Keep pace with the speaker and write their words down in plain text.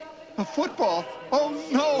A football? Oh,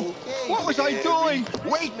 no. What was I doing?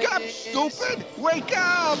 Wake up, stupid. Wake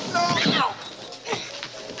up. No.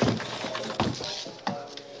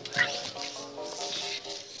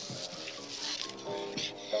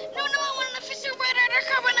 I want an official Red Ryder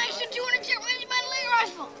carbonized 200 by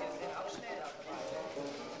rifle.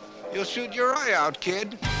 You'll shoot your eye out,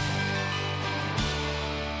 kid.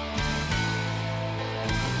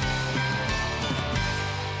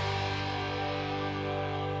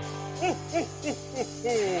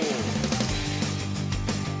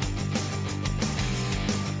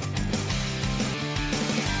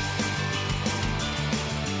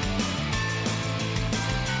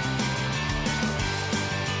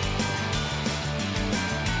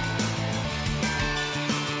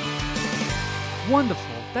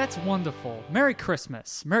 Wonderful. That's wonderful. Merry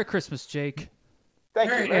Christmas. Merry Christmas, Jake. Thank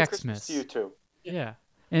you. Merry Xmas. Christmas to you too. Yeah.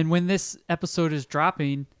 And when this episode is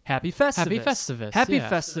dropping, Happy Festivus. Happy Festivus. Happy yeah.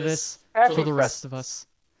 Festivus Happy for the rest of us.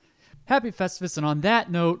 Happy Festivus. And on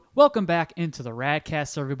that note, welcome back into the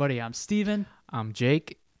Radcast, everybody. I'm Steven. I'm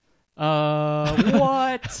Jake.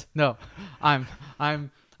 What? No, I'm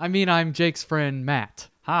Jake's friend Matt.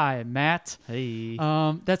 Hi, Matt. Hey.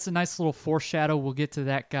 That's a nice little foreshadow. We'll get to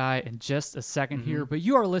that guy in just a second here. But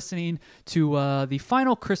you are listening to the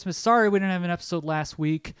final Christmas. Sorry we didn't have an episode last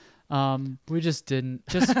week. We just didn't.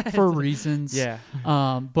 Just for reasons. Yeah.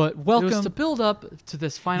 But welcome. It was to build up to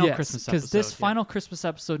this final Christmas episode. Because this final Christmas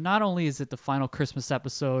episode, not only is it the final Christmas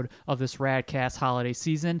episode of this Radcast holiday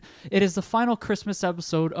season, it is the final Christmas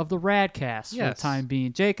episode of the Radcast for the time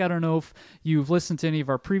being. Jake, I don't know if you've listened to any of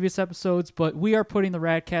our previous episodes, but we are putting the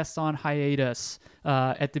Radcast on hiatus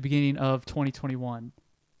at the beginning of 2021.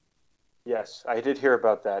 Yes, I did hear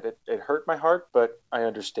about that. It hurt my heart, but I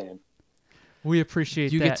understand. We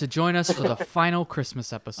appreciate you that. get to join us for the final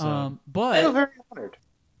Christmas episode. But I feel very honored.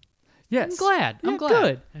 Yes. I'm glad. I'm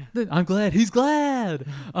glad. Good. Yeah. I'm glad. He's glad.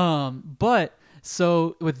 But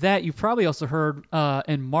so with that, you probably also heard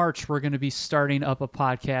in March, we're going to be starting up a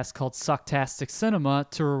podcast called Sucktastic Cinema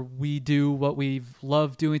to we do what we've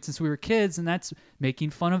loved doing since we were kids, and that's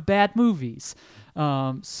making fun of bad movies.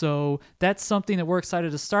 So that's something that we're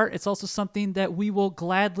excited to start. It's also something that we will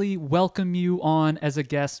gladly welcome you on as a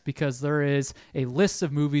guest because there is a list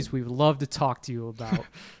of movies we would love to talk to you about.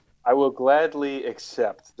 I will gladly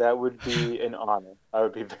accept. That would be an honor. I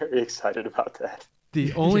would be very excited about that.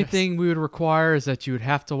 The only thing we would require is that you would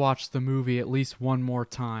have to watch the movie at least one more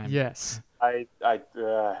time. Yes. Okay.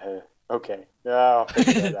 I'll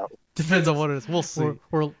figure that out. Depends on what it is. We'll see.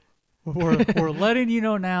 We're letting you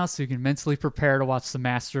know now so you can mentally prepare to watch The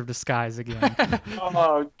Master of Disguise again.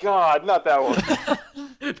 Oh, God, not that one.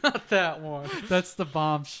 Not that one. That's the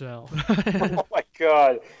bombshell. Oh, my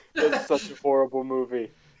God. That's such a horrible movie.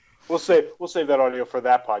 We'll save that audio for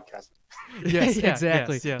that podcast. Yes,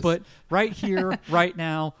 exactly. Yes. But right here, right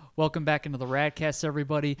now, welcome back into the Radcast,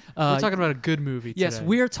 everybody. We're talking about a good movie today. Yes,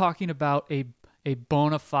 we are talking about a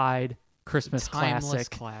bona fide Christmas timeless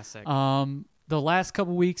classic. classic. The last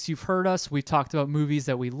couple weeks you've heard us. We talked about movies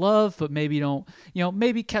that we love, but maybe don't,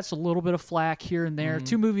 maybe catch a little bit of flack here and there.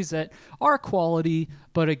 2 movies that are quality,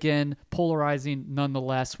 but again, polarizing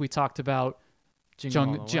nonetheless. We talked about I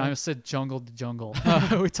said Jungle to Jungle.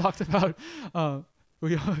 We talked about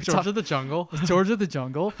George of the Jungle. George of the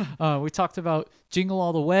Jungle. We talked about Jingle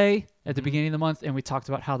All the Way at the beginning of the month, and we talked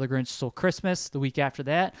about How the Grinch Stole Christmas the week after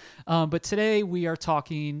that. But today we are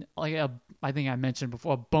talking, I think I mentioned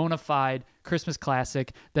before, a bona fide Christmas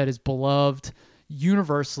classic that is beloved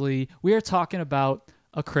universally. We are talking about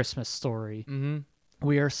A Christmas Story. Mm-hmm.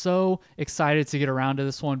 We are so excited to get around to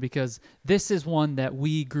this one because this is one that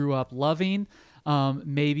we grew up loving.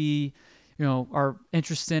 Maybe our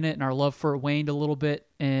interest in it and our love for it waned a little bit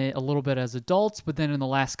as adults, but then in the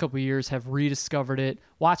last couple of years have rediscovered it,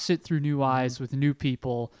 watched it through new eyes with new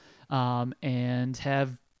people, and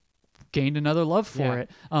have gained another love for it.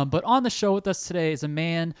 But on the show with us today is a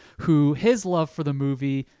man who his love for the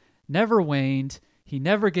movie never waned. He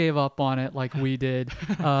never gave up on it like we did.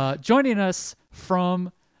 Joining us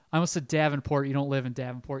from, I almost said Davenport. You don't live in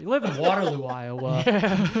Davenport. You live in Waterloo, Iowa.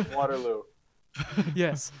 Waterloo.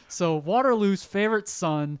 Yes. So Waterloo's favorite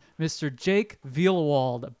son, Mr. Jake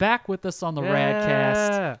Vehlewald, back with us on the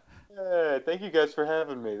Radcast. Yeah, thank you guys for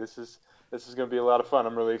having me. This is going to be a lot of fun.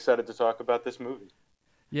 I'm really excited to talk about this movie.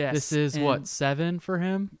 Yes. This is what, 7 for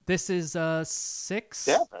him? This is 6.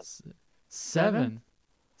 7. I was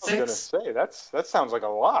going to say that sounds like a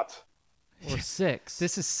lot. Or 6.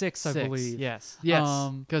 This is 6, I believe. Yes.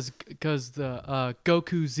 Because the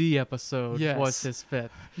Goku Z episode was his 5th.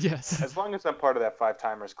 Yes. As long as I'm part of that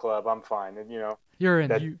 5-timers club, I'm fine. And you're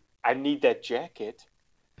in. I need that jacket.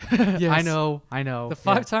 Yes. I know. The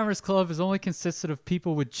Five Timers Club has only consisted of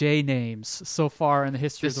people with J names so far in the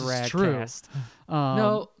history This of the is true. Radcast.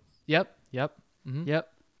 No. Yep. Mhm.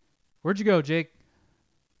 Yep. Where'd you go, Jake?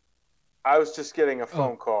 I was just getting a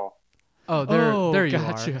phone call. Oh, there you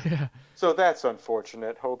gotcha. are. Yeah. So that's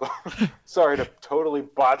unfortunate. Hold on. Sorry to totally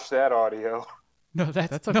botch that audio. No,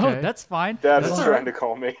 that's okay. No, that's fine. Dad That's was all trying right. to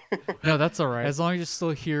call me. No, that's all right. As long as you're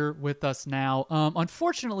still here with us now.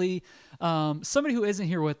 Unfortunately, somebody who isn't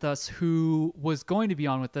here with us, who was going to be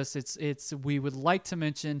on with us, we would like to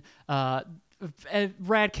mention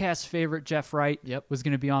Radcast's favorite, Jeff Wright, was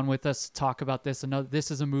going to be on with us to talk about this.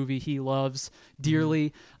 This is a movie he loves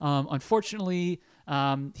dearly. Unfortunately,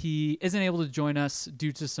 he isn't able to join us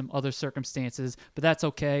due to some other circumstances, but that's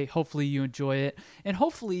okay. Hopefully you enjoy it, and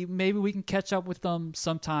hopefully maybe we can catch up with them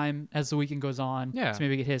sometime as the weekend goes on to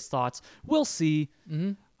maybe get his thoughts. We'll see.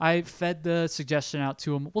 I fed the suggestion out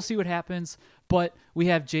to him. We'll see what happens, but we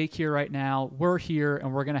have Jake here right now. We're here,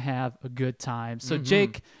 and we're going to have a good time. So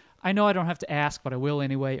Jake, I know I don't have to ask, but I will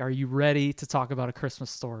anyway. Are you ready to talk about A Christmas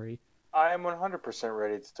Story? I am 100%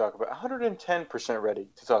 ready to talk about 110% ready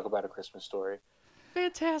to talk about A Christmas Story.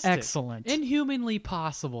 Fantastic. Excellent. Inhumanly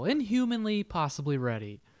possible. Inhumanly possibly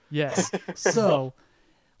ready. Yes. So,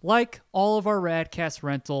 like all of our Radcast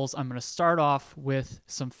rentals, I'm going to start off with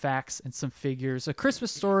some facts and some figures. A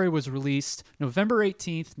Christmas Story was released November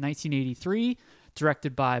 18th, 1983,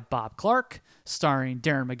 directed by Bob Clark, starring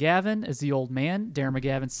Darren McGavin as the old man. Darren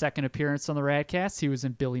McGavin's second appearance on the Radcast. He was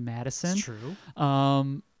in Billy Madison. It's true.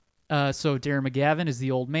 So Darren McGavin is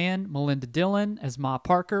the old man, Melinda Dillon as Ma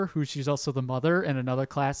Parker, who she's also the mother in another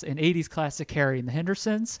class, an 80s classic, Harry and the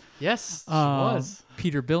Hendersons. Yes, she was.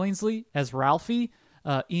 Peter Billingsley as Ralphie,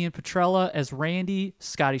 Ian Petrella as Randy,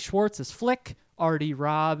 Scotty Schwartz as Flick, Artie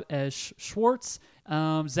Robb as Schwartz,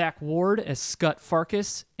 Zach Ward as Scut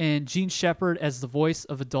Farkas, and Gene Shepard as the voice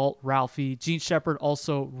of adult Ralphie. Gene Shepard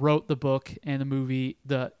also wrote the book and the movie.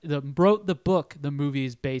 Wrote the book the movie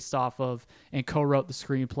is based off of, and co-wrote the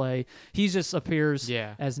screenplay. He just appears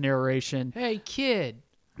as narration. Hey, kid.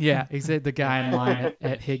 Yeah, exactly. The guy in line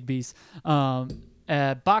at Higbee's.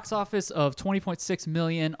 Box office of $20.6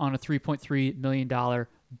 million on a $3.3 million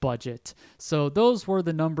budget. So those were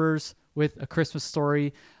the numbers with A Christmas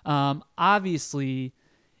Story. Obviously,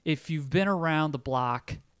 if you've been around the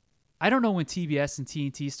block, I don't know when TBS and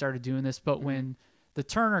TNT started doing this, but when the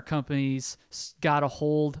Turner companies got a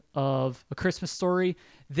hold of A Christmas Story,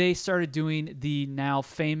 they started doing the now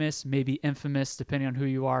famous, maybe infamous, depending on who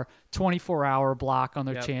you are, 24-hour block on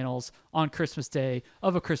their channels on Christmas Day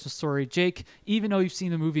of A Christmas Story. Jake, even though you've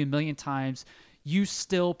seen the movie a million times, you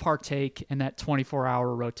still partake in that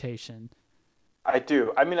 24-hour rotation. I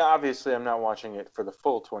do. I mean, obviously, I'm not watching it for the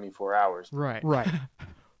full 24 hours. Right.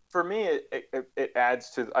 For me, it adds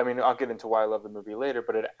to. I mean, I'll get into why I love the movie later,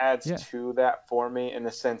 but it adds to that for me in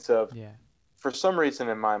the sense of, for some reason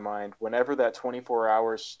in my mind, whenever that 24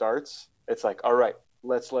 hours starts, it's like, all right,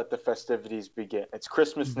 let's let the festivities begin. It's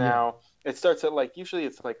Christmas now. It starts at usually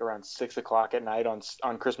it's around 6 o'clock at night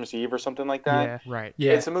on Christmas Eve or something like that. Yeah, right.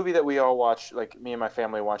 Yeah. It's a movie that we all watch, me and my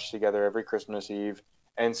family watch together every Christmas Eve.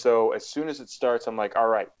 And so as soon as it starts, I'm like, all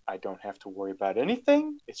right, I don't have to worry about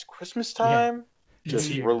anything. It's Christmas time.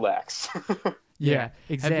 Just relax. Yeah,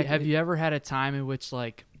 exactly. Have you ever had a time in which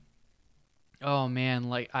oh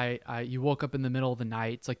man, you woke up in the middle of the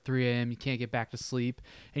night, it's 3 a.m., you can't get back to sleep,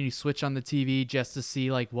 and you switch on the TV just to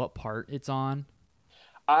see what part it's on?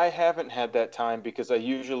 I haven't had that time because I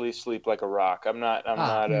usually sleep like a rock. I'm not that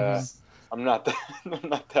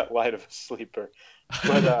light of a sleeper.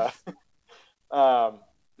 But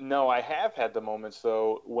no, I have had the moments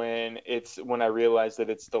though when I realize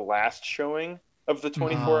that it's the last showing of the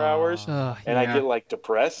 24 hours, and I get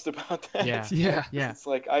depressed about that. Yeah. It's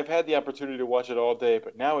I've had the opportunity to watch it all day,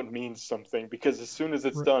 but now it means something because as soon as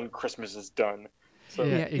it's done, Christmas is done. So,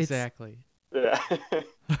 yeah, exactly. Yeah.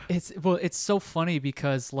 It's so funny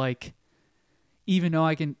because even though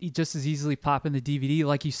I can just as easily pop in the DVD,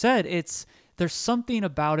 like you said, there's something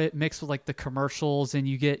about it mixed with the commercials, and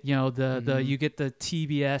you get you get the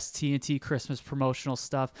TBS TNT Christmas promotional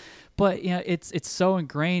stuff, but it's so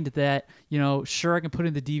ingrained that sure I can put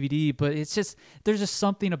in the DVD, but there's just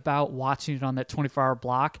something about watching it on that 24-hour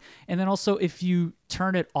block. And then also if you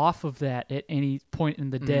turn it off of that at any point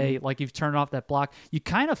in the day, you've turned off that block, you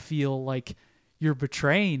kind of feel like you're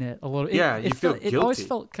betraying it a little. You feel guilty. It always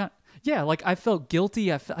felt kind of, I felt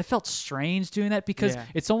guilty. I felt strange doing that because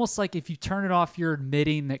it's almost like if you turn it off, you're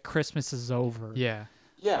admitting that Christmas is over. Yeah.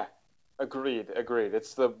 Yeah. Agreed.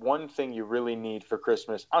 It's the one thing you really need for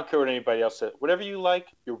Christmas. I don't care what anybody else said. Whatever you like,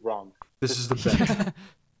 you're wrong. This is the best.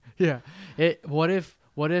 Yeah. What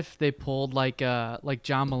What if they pulled like John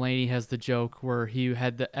Mulaney has the joke where he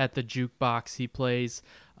had at the jukebox he plays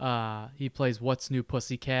What's New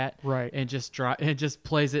Pussycat, right, and just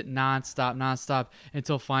plays it nonstop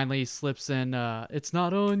until finally he slips in It's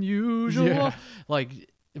Not Unusual. Yeah. Like,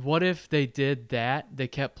 what if they did that? They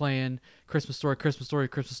kept playing Christmas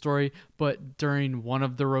Story, but during one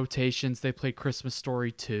of the rotations they played Christmas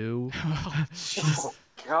Story 2. Oh,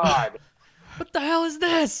 God. What the hell is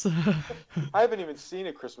this? I haven't even seen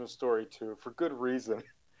A Christmas Story 2 for good reason.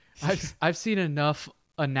 I've seen enough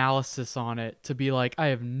analysis on it to be like, I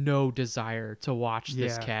have no desire to watch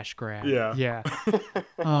this cash grab. Yeah.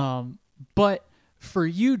 But for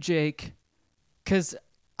you, Jake, because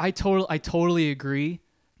I totally agree.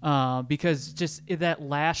 Because just that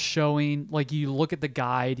last showing, like you look at the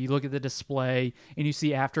guide, you look at the display, and you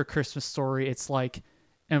see after Christmas Story, it's like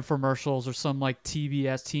infomercials or some like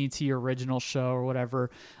TBS TNT original show or whatever.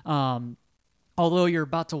 Although you're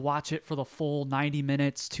about to watch it for the full 90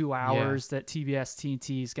 minutes, 2 hours that TBS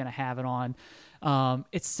TNT is going to have it on.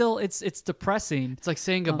 It's still, it's depressing. It's like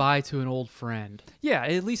saying goodbye to an old friend. Yeah.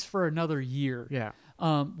 At least for another year. Yeah.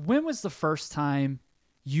 When was the first time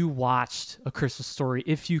you watched A Christmas Story,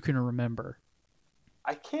 if you can remember?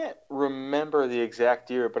 I can't remember the exact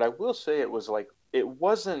year, but I will say it was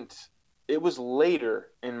later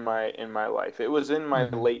in my life. It was in my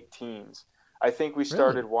late teens. I think we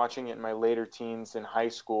started watching it in my later teens in high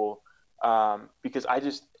school, because I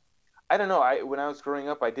don't know. When I was growing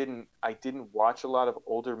up, I didn't watch a lot of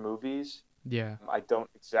older movies. Yeah. I don't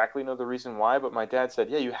exactly know the reason why, but my dad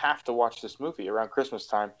said, "Yeah, you have to watch this movie around Christmas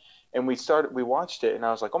time." And we watched it, and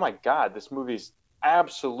I was like, "Oh my God, this movie's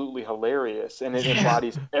absolutely hilarious, and it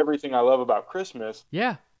embodies everything I love about Christmas."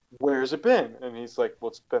 Yeah. Where has it been? And he's like,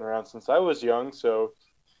 "Well, it's been around since I was young, so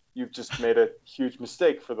you've just made a huge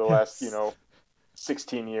mistake for the last,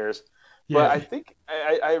 16 years." Yeah. But I think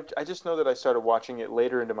I just know that I started watching it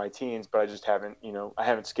later into my teens, but I just haven't, I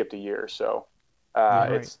haven't skipped a year. So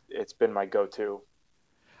it's been my go-to.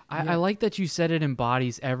 I like that you said it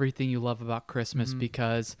embodies everything you love about Christmas,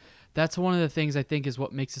 because that's one of the things I think is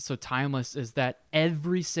what makes it so timeless, is that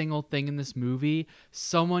every single thing in this movie,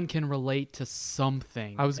 someone can relate to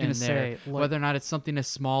something. I was going to say, whether or not it's something as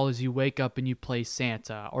small as you wake up and you play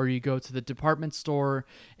Santa, or you go to the department store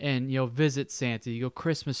and visit Santa, you go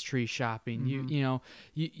Christmas tree shopping,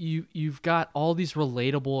 you've got all these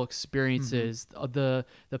relatable experiences. The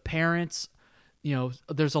parents,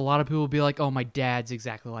 there's a lot of people who will be like, "Oh, my dad's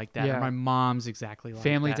exactly like that," or "My mom's exactly like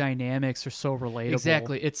Family that." dynamics are so relatable.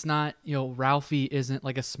 Exactly. It's not, Ralphie isn't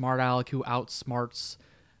like a smart aleck who outsmarts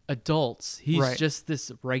adults. He's just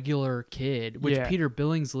this regular kid, which Peter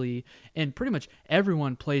Billingsley and pretty much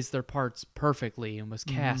everyone plays their parts perfectly and was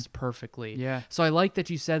cast perfectly. Yeah. So I like that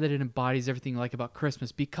you said that it embodies everything you like about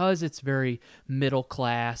Christmas, because it's very middle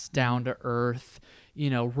class, down to earth,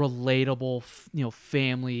 relatable,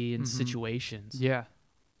 family and situations. Yeah.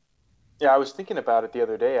 Yeah, I was thinking about it the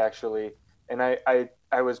other day, actually, and I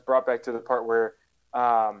was brought back to the part where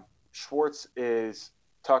Schwartz is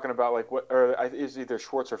talking about is either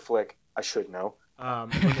Schwartz or Flick. I should know. When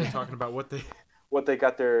they're talking about what they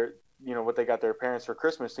got their parents for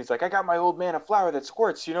Christmas. And he's like, "I got my old man a flower that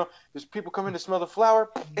squirts. There's people coming to smell the flower.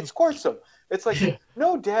 It squirts them." It's like,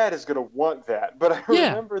 no dad is gonna want that. But I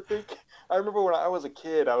remember when I was a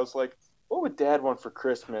kid, I was like, what would Dad want for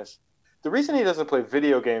Christmas? The reason he doesn't play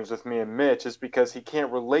video games with me and Mitch is because he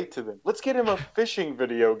can't relate to them. Let's get him a fishing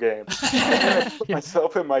video game. And I put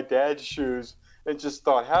myself in my dad's shoes and just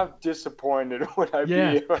thought, how disappointed would I be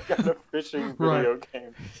if I got a fishing video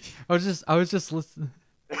game? I was just listening.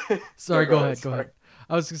 Sorry, go ahead.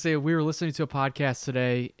 I was gonna say, we were listening to a podcast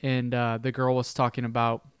today, and the girl was talking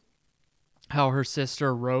about how her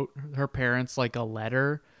sister wrote her parents like a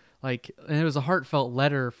letter. And it was a heartfelt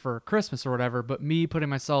letter for Christmas or whatever, but me putting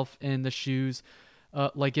myself in the shoes,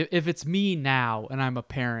 if it's me now and I'm a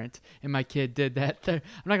parent and my kid did that, I'm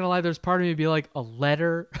not going to lie, there's part of me be like, a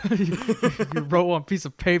letter? You wrote one piece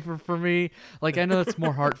of paper for me? I know that's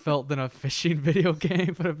more heartfelt than a fishing video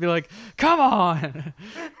game, but I'd be like, come on!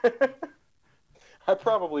 I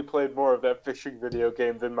probably played more of that fishing video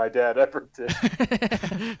game than my dad ever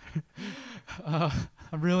did.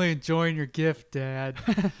 I'm really enjoying your gift, Dad.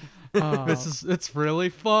 It's really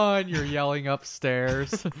fun. You're yelling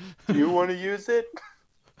upstairs. Do you want to use it?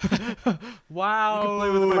 Wow. You can play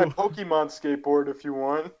with my Pokemon skateboard if you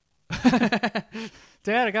want.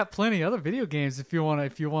 Dad, I got plenty of other video games if you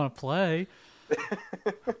want to play.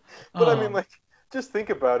 But I mean, just think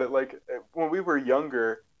about it. When we were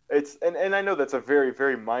younger, and I know that's a very,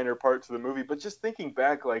 very minor part to the movie, but just thinking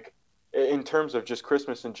back, in terms of just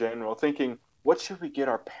Christmas in general, thinking, what should we get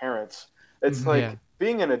our parents? It's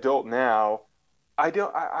being an adult now, I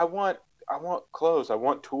want clothes, I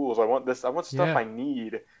want tools, I want this, I want stuff I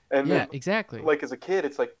need. And yeah, then, exactly. like as a kid,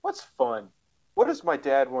 it's like, what's fun? What does my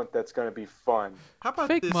dad want that's going to be fun? How about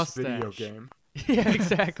Fake this mustache. video game? Yeah,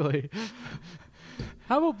 exactly.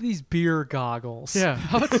 How about these beer goggles? Yeah.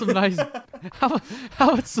 How about some nice? How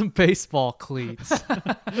about some baseball cleats?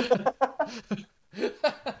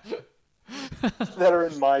 That are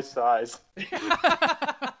in my size.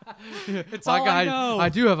 It's Like all I know. I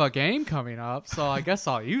do have a game coming up, so I guess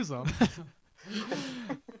I'll use them.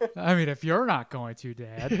 I mean, if you're not going to,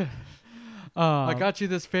 Dad. I got you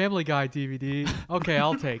this Family Guy DVD. Okay,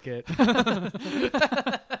 I'll take it.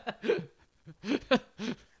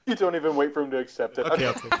 You don't even wait for him to accept it. Okay,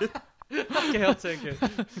 I'll take it. Okay, I'll take it.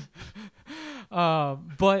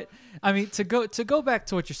 But I mean, to go back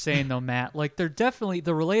to what you're saying though, Matt, like they're definitely,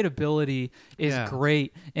 the relatability is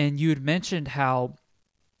great, and you had mentioned how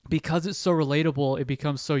because it's so relatable, it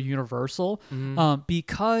becomes so universal.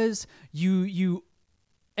 Because you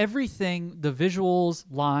everything, the visuals,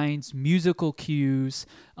 lines, musical cues,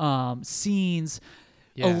 scenes,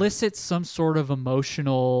 elicits some sort of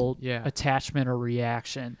emotional attachment or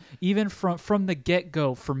reaction. Even from the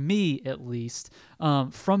get-go, for me at least,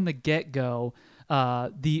 from the get-go,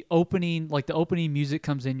 the opening music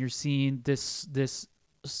comes in, you're seeing this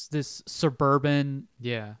suburban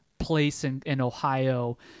place in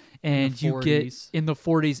Ohio, and you get in the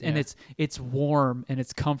 40s, and it's warm and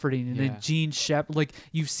it's comforting, and then Gene Shepard, like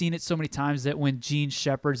you've seen it so many times that when Gene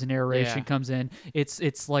Shepard's narration comes in, it's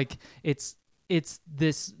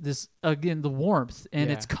this again, the warmth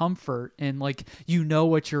and it's comfort, and like you know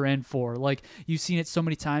what you're in for. Like you've seen it so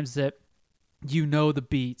many times that you know the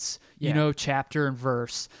beats, you know chapter and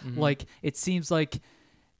verse. Like it seems like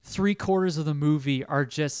 3/4 of the movie are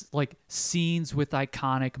just like scenes with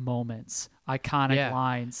iconic moments, iconic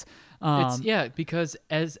lines. It's because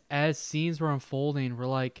as scenes were unfolding, we're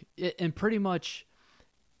like, and pretty much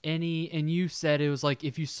and you said it was like,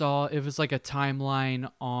 if you saw, it was like a timeline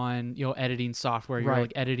on, editing software, you're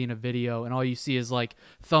like editing a video, and all you see is like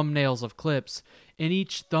thumbnails of clips. In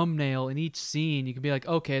each thumbnail, in each scene, you can be like,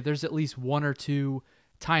 okay, there's at least one or two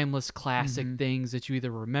timeless classic things that you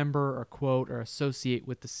either remember or quote or associate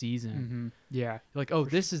with the season. Yeah. Like, oh,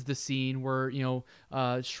 this is the scene where,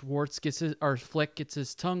 Flick gets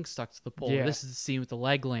his tongue stuck to the pole. Yeah. This is the scene with the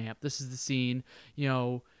leg lamp. This is the scene,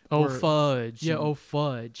 Oh, fudge. Yeah, oh,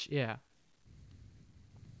 fudge. Yeah.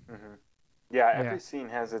 Yeah, every scene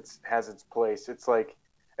has its place. It's like,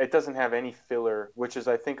 it doesn't have any filler, which is,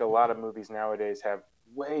 I think, a lot of movies nowadays have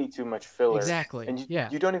way too much filler. Exactly. And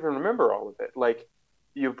you don't even remember all of it. Like,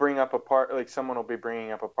 you bring up a part, like someone will be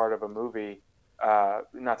bringing up a part of a movie,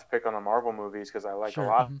 not to pick on the Marvel movies because I like a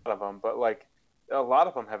lot of them, but like a lot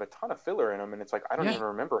of them have a ton of filler in them, and it's like, I don't even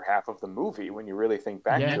remember half of the movie when you really think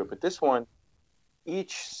back to it. But this one,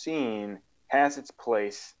 each scene has its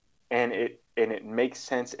place, and it makes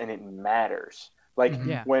sense, and it matters. Like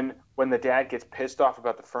when the dad gets pissed off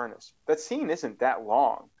about the furnace, that scene isn't that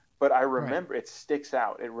long, but I remember it sticks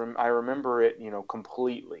out. I remember it,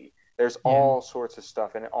 completely. There's all sorts of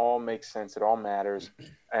stuff, and it all makes sense. It all matters,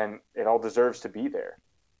 and it all deserves to be there.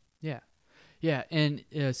 Yeah. Yeah, and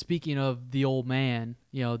speaking of the old man,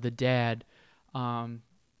 the dad,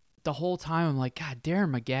 the whole time I'm like, God,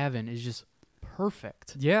 Darren McGavin is just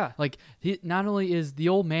perfect. Yeah. Like, not only is the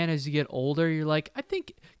old man, as you get older, you're like, I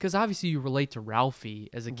think, because obviously you relate to Ralphie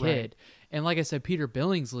as a kid. And like I said, Peter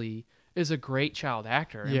Billingsley is a great child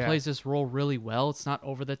actor and plays this role really well. It's not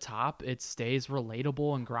over the top. It stays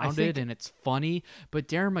relatable and grounded, and it's funny. But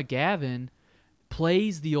Darren McGavin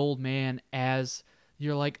plays the old man as,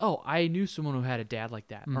 you're like, oh, I knew someone who had a dad like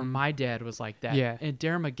that, or my dad was like that. Yeah. And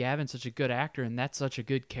Darren McGavin's such a good actor, and that's such a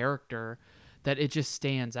good character that it just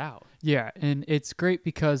stands out. Yeah, and it's great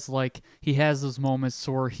because like he has those moments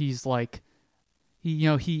where he's like,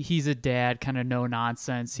 he's a dad, kind of no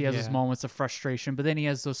nonsense. He has those moments of frustration, but then he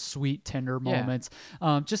has those sweet, tender moments.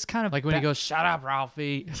 Just kind of like when he goes, "Shut up,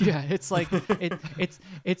 Ralphie." Yeah, it's like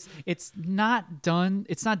it's not done.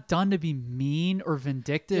 It's not done to be mean or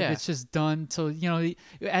vindictive. Yeah. It's just done to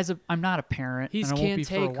I'm not a parent. He's and I won't be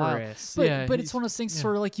for a while. cantankerous. But it's one of those things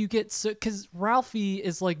sort of like you get, because Ralphie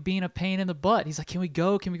is like being a pain in the butt. He's like, can we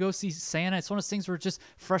go see Santa? It's one of those things where just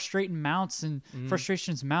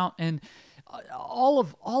frustrations mount, and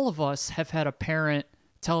all of us have had a parent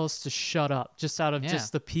tell us to shut up just out of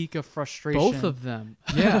just the peak of frustration. Both of them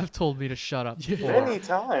have told me to shut up before. Many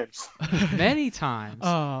times. Many times.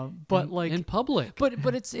 But like in public.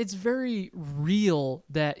 But it's very real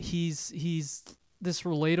that he's this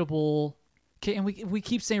relatable. And we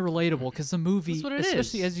keep saying relatable because the movie, That's what it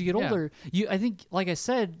especially is. as you get older, I think, like I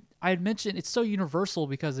said, had mentioned it's so universal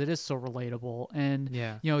because it is so relatable, and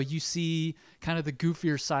you see kind of the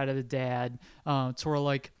goofier side of the dad, to where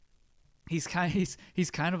like he's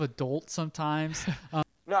kind of adult sometimes.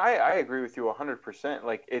 No, I agree with you 100%.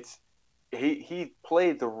 Like he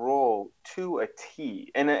played the role to a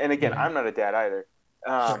T, and again, I'm not a dad either,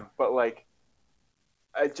 but like.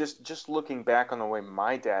 Just looking back on the way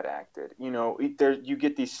my dad acted, you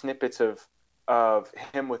get these snippets of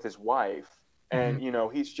him with his wife, and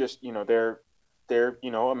he's just they're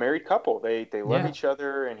a married couple. They love each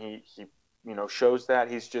other, and he shows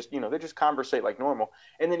that he's just they just conversate like normal,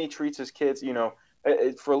 and then he treats his kids.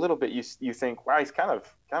 For a little bit you think, wow, he's kind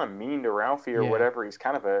of mean to Ralphie or whatever. He's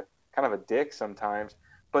kind of a dick sometimes,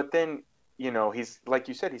 but then. He's like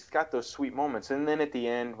you said, he's got those sweet moments, and then at the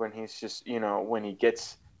end when he's just, when he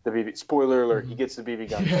gets the BB, spoiler alert, he gets the BB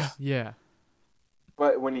gun. Yeah.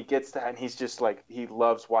 But when he gets that, and he's just like, he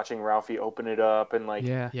loves watching Ralphie open it up and like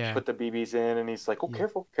put the BBs in, and he's like, oh,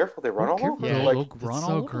 careful, they run all over. Yeah, like, run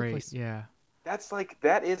all over the place. Yeah. That's like,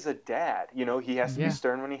 that is a dad. He has to be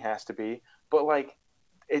stern when he has to be, but like.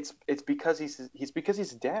 It's because he's a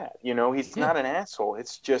dad, he's not an asshole.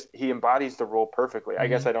 It's just he embodies the role perfectly. I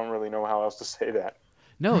guess I don't really know how else to say that.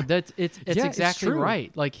 No, it's exactly it's right.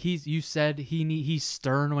 Like you said he's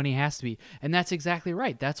stern when he has to be, and that's exactly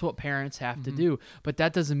right. That's what parents have to do. But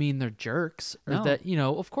that doesn't mean they're jerks, or that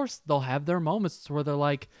of course they'll have their moments where they're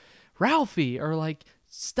like, Ralphie, or like,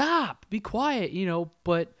 stop, be quiet,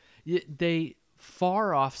 But they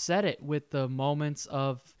far offset it with the moments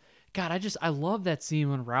of. God, I love that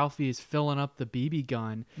scene when Ralphie is filling up the BB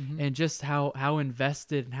gun and just how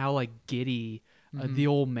invested and how like giddy the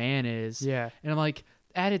old man is. Yeah. And I'm like,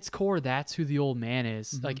 at its core, that's who the old man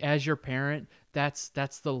is. Like as your parent, that's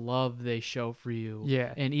the love they show for you.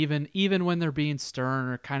 Yeah. And even when they're being stern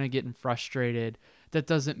or kind of getting frustrated, that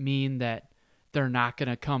doesn't mean that they're not going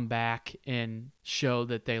to come back and show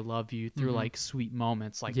that they love you through like sweet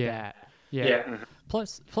moments like that. Yeah.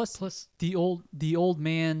 Plus the old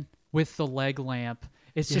man with the leg lamp.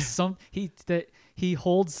 It's just he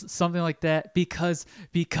holds something like that because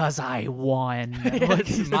I won. Like,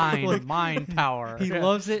 it's mind power. He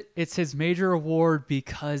loves it. It's his major award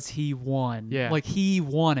because he won. Yeah. Like he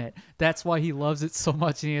won it. That's why he loves it so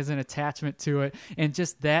much, and he has an attachment to it. And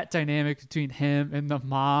just that dynamic between him and the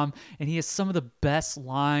mom, and he has some of the best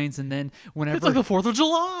lines. And then whenever it's like the 4th of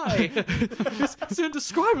July, it's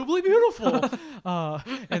indescribably beautiful.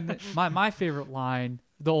 And my favorite line.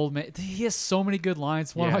 The old man, he has so many good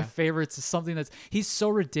lines. One of my favorites is something he's so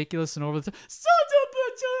ridiculous and over the top. Sons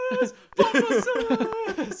of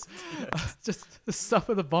bitches, just the stuff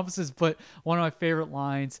with the bumpuses. But one of my favorite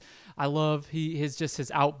lines, I love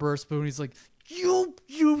his outburst. But when he's like, "You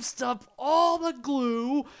used up all the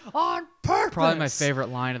glue on purpose." Probably my favorite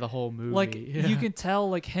line of the whole movie. Like you can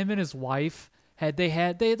tell, like him and his wife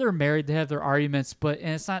they're married, they have their arguments, and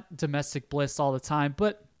it's not domestic bliss all the time,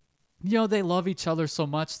 but. They love each other so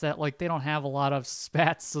much that like they don't have a lot of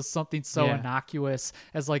spats. So something so innocuous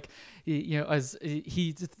as like, as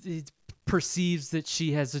he perceives that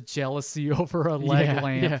she has a jealousy over a leg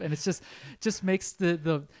lamp, and it's just makes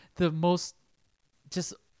the most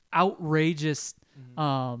just outrageous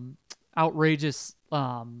moments.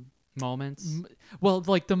 Well,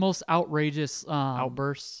 like the most outrageous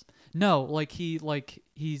outbursts. No, he's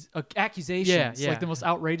accusations. Yeah. Like the most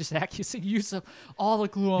outrageous accusation. Use of all the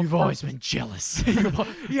glue on. You've always been jealous.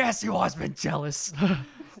 Yes, you've always been jealous.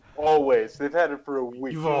 Always. They've had it for a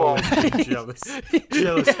week. You've always been jealous.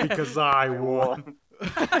 Jealous because I won.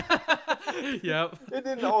 Yep. And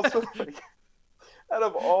then also, out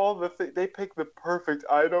of all the things, they pick the perfect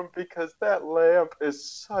item because that lamp is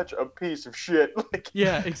such a piece of shit. Like,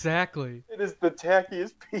 yeah, exactly. It is the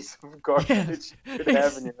tackiest piece of garbage you could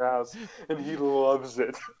have in your house, and he loves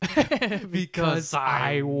it. Because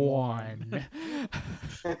I won.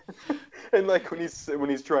 And like when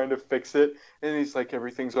he's trying to fix it, and he's like,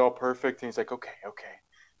 everything's all perfect, and he's like, okay.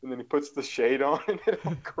 And then he puts the shade on, and it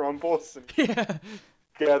all crumbles, and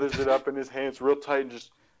gathers it up in his hands real tight, and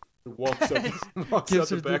just walks out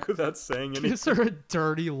the back without saying anything. Gives her a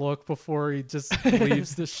dirty look before he just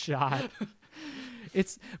leaves the shot.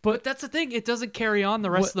 But that's the thing. It doesn't carry on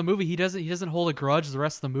the rest of the movie. He doesn't hold a grudge the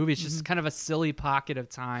rest of the movie. It's just kind of a silly pocket of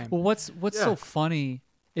time. Well, what's so funny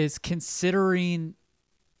is considering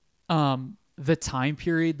the time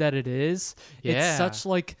period that it is. It's such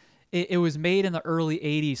like it was made in the early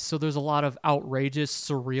 80s, so there's a lot of outrageous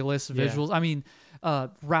surrealist visuals. I mean,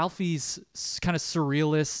 Ralphie's kind of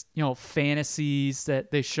surrealist, fantasies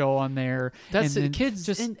that they show on there. That's and kids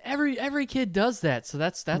just and every kid does that, so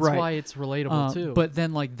that's right. Why it's relatable too. But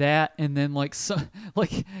then like that, and then like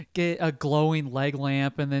get a glowing leg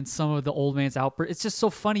lamp, and then some of the old man's outburst. It's just so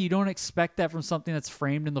funny. You don't expect that from something that's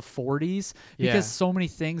framed in the 40s, because so many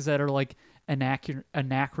things that are like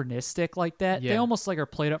anachronistic like that, they almost like are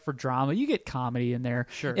played up for drama. You get comedy in there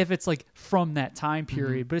if it's like from that time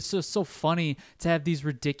period, but it's just so funny to have these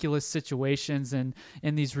ridiculous situations and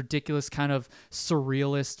these ridiculous kind of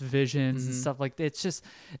surrealist visions and stuff like that. It's just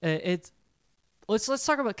let's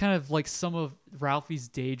talk about kind of like some of Ralphie's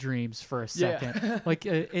daydreams for a second. Like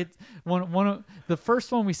one of the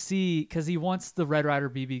first one we see, because he wants the Red Ryder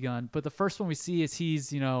BB gun, but the first one we see is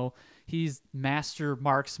he's master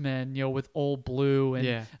marksman, with Old Blue,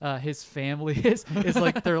 and his family is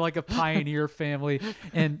like they're like a pioneer family.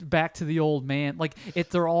 And back to the old man, like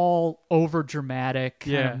they're all over dramatic,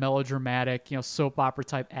 kind of melodramatic, soap opera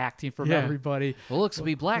type acting from everybody. Well, looks to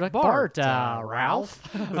be Black Bart, Ralph.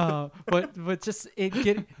 But just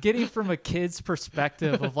getting from a kid's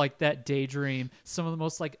perspective of like that daydream, some of the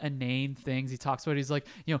most like inane things he talks about. He's like,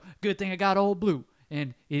 good thing I got Old Blue.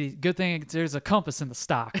 And good thing there's a compass in the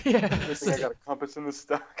stock. Good thing I got a compass in the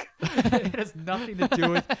stock. It has nothing to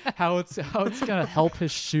do with how it's gonna help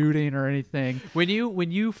his shooting or anything. When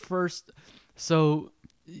you first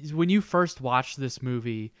watched this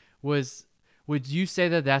movie, would you say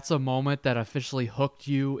that that's a moment that officially hooked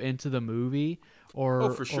you into the movie?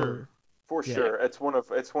 Or for sure, sure. It's one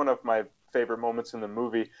of my favorite moments in the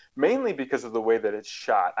movie, mainly because of the way that it's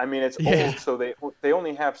shot. I mean, it's old, so they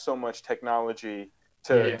only have so much technology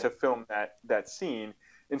to film that scene,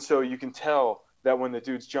 and so you can tell that when the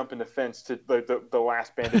dudes jump in the fence to the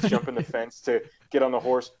last bandits jump in the fence to get on the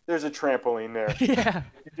horse, there's a trampoline there. You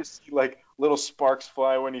just see like little sparks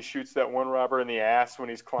fly when he shoots that one robber in the ass when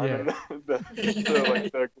he's climbing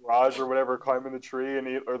the garage or whatever, climbing the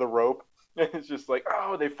tree or the rope, and it's just like,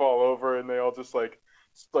 oh, they fall over and they all just like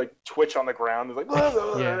twitch on the ground. It's like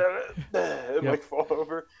like fall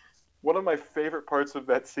over. One of my favorite parts of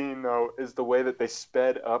that scene, though, is the way that they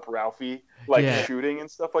sped up Ralphie, shooting and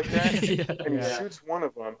stuff like that. And he shoots one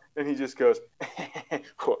of them, and he just goes, and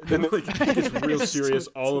then he gets real serious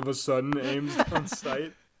all of a sudden, aims on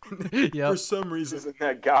sight. For some reason,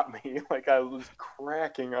 that got me. Like, I was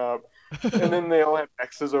cracking up. And then they all have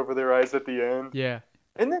X's over their eyes at the end.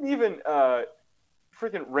 And then even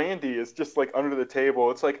freaking Randy is just like under the table.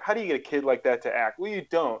 It's like, how do you get a kid like that to act? Well, you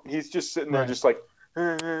don't. He's just sitting there just like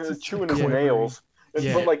chewing his nails.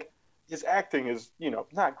 But like his acting is,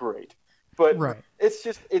 not great. But it's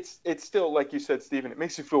just it's still, like you said, Stephen, it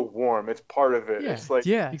makes you feel warm. It's part of it. It's like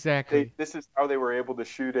exactly. This is how they were able to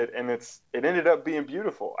shoot it, and it ended up being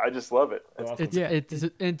beautiful. I just love it.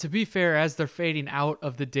 Awesome. And to be fair, as they're fading out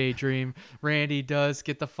of the daydream, Randy does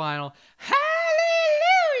get the final hallelujah.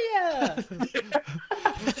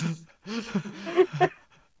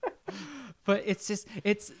 But it's just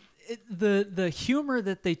the humor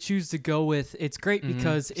that they choose to go with. It's great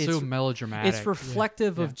because it's so melodramatic. It's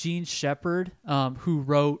reflective of Gene Shepard, who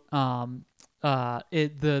wrote the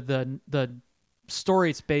story.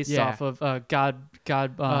 It's based off of God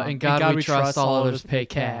we trust, all others pay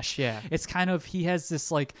cash. It's kind of, he has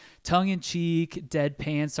this like tongue-in-cheek,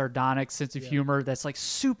 deadpan, sardonic sense of humor that's like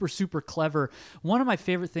super, super clever. One of my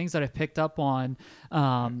favorite things that I picked up on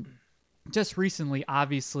just recently,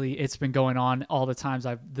 obviously it's been going on all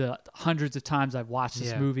the hundreds of times I've watched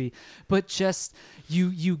this movie, but just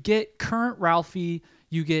you get current Ralphie,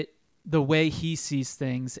 you get the way he sees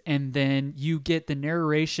things, and then you get the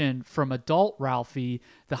narration from adult Ralphie,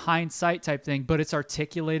 the hindsight type thing, but it's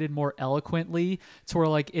articulated more eloquently to where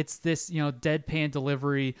like it's this deadpan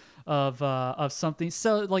delivery of something.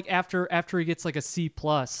 So like after he gets like a C+,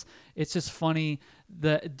 it's just funny.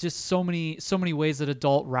 Just so many ways that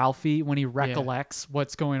adult Ralphie, when he recollects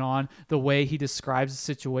what's going on, the way he describes the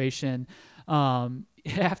situation,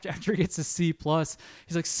 after he gets a C+,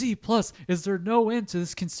 he's like, C+, is there no end to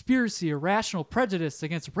this conspiracy, irrational prejudice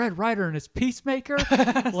against Red Ryder and his peacemaker?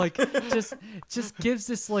 Like, just gives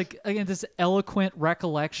this, like, again, this eloquent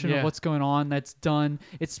recollection of what's going on that's done.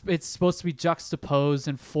 It's supposed to be juxtaposed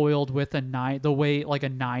and foiled with the way, like, a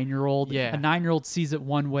 9-year-old. A 9-year-old sees it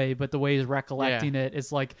one way, but the way he's recollecting it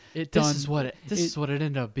is, like, this is what it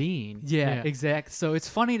ended up being. Exactly. So it's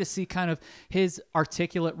funny to see kind of his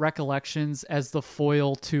articulate recollections as the foil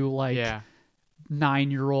to like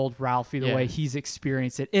 9-year-old Ralphie, the way he's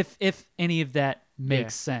experienced it, if any of that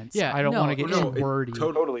makes sense. I don't want to get too wordy. It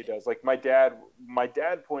totally does. Like my dad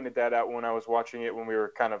pointed that out when I was watching it when we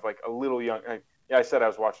were kind of like a little young. I said I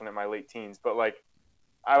was watching it in my late teens, but like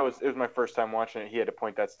it was my first time watching it. He had to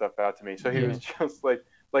point that stuff out to me. So he was just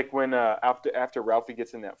like when after Ralphie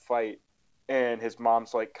gets in that fight and his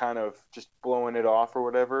mom's like kind of just blowing it off or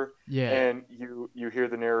whatever. Yeah. And you hear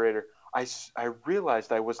the narrator, I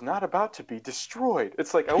realized I was not about to be destroyed.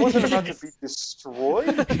 It's like I wasn't about to be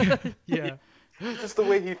destroyed. Yeah. Just the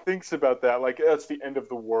way he thinks about that, like that's the end of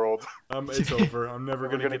the world. It's over. I'm never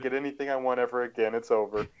gonna get anything I want ever again. It's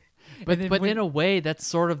over. But in a way, that's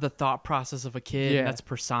sort of the thought process of a kid. Yeah. That's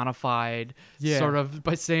personified, Yeah. sort of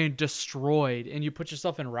by saying destroyed. And you put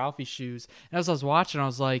yourself in Ralphie's shoes. And as I was watching, I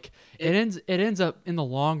was like, it ends up in the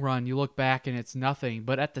long run. You look back and it's nothing.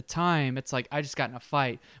 But at the time, it's like I just got in a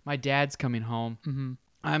fight. My dad's coming home.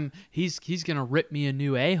 Mm-hmm. He's gonna rip me a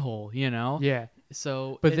new a-hole. You know. Yeah.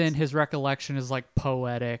 So, but then his recollection is like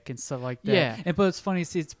poetic and stuff like that. Yeah. But it's funny,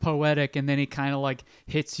 see, it's poetic, and then he kind of like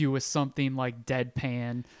hits you with something like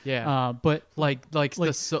deadpan. Yeah. But when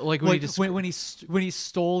he's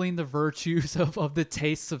stoling the virtues of the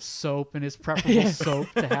tastes of soap and his preferable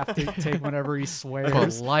soap to have to take whenever he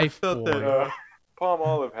swears. Life boy. Palm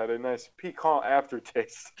Olive had a nice piquant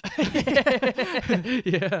aftertaste.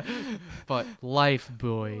 Yeah. But life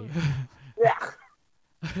boy. Yeah.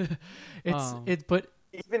 But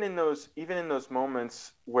even in those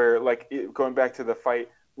moments where going back to the fight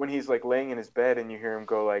when he's like laying in his bed and you hear him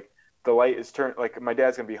go like the light is turned, like my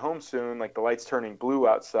dad's gonna be home soon, like the light's turning blue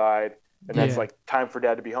outside and that's like time for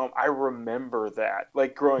dad to be home. I remember that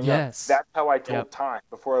like growing up. That's how I told time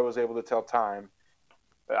before I was able to tell time.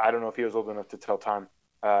 I don't know if he was old enough to tell time.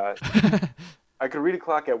 I could read a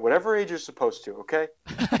clock at whatever age you're supposed to. Okay.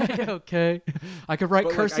 Okay. I could write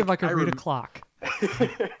cursive. I could read a clock.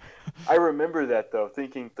 I remember that though,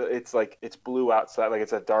 thinking it's like it's blue outside, like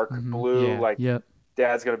it's a dark blue,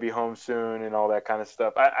 dad's gonna be home soon and all that kind of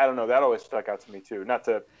stuff. I don't know, that always stuck out to me too. Not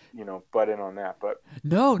to butt in on that, but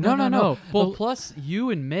no. Well, plus you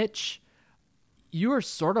and Mitch, you are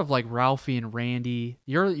sort of like Ralphie and Randy.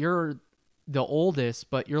 You're the oldest,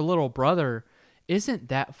 but your little brother isn't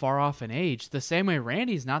that far off in age. The same way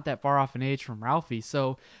Randy's not that far off in age from Ralphie.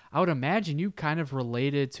 So I would imagine you kind of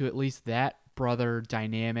related to at least that brother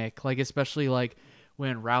dynamic, like especially like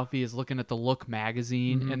when Ralphie is looking at the Look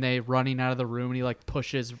magazine and they running out of the room and he like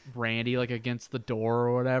pushes Randy like against the door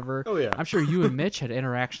or whatever. Oh yeah. I'm sure you and Mitch had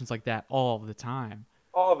interactions like that all of the time.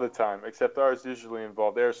 All the time, except ours usually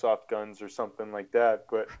involved airsoft guns or something like that.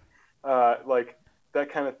 But like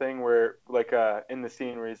that kind of thing where like in the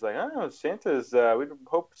scene where he's like, oh, Santa's we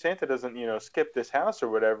hope Santa doesn't skip this house or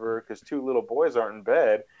whatever because two little boys aren't in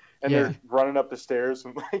bed and they're running up the stairs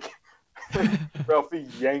and like Ralphie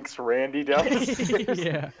yanks Randy down the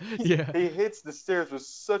stairs. He hits the stairs with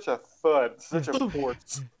such a thud, such a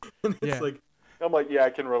force. It's like I'm like, I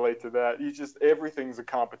can relate to that. Everything's a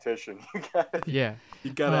competition.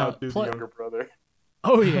 You gotta outdo the younger brother.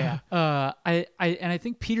 Oh yeah. I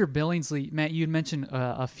think Peter Billingsley, Matt, you had mentioned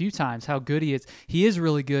a few times how good he is. He is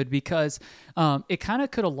really good because it kind of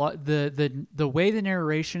could the way the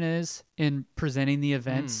narration is in presenting the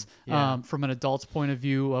events from an adult's point of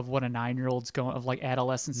view of what a 9-year-old's going of like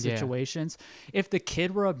adolescent situations. If the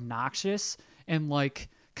kid were obnoxious and like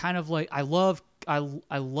kind of like I love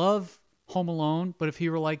Home Alone, but if he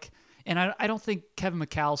were like. And I don't think Kevin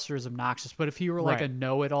McAllister is obnoxious, but if he were like a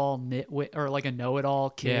know-it-all nitwit or like a know-it-all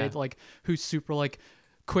kid, like who's super like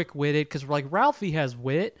quick-witted, because like Ralphie has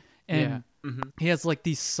wit and he has like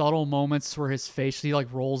these subtle moments where his face, he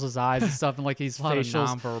like rolls his eyes and stuff, and like he's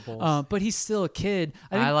facials, nonverbals. But he's still a kid.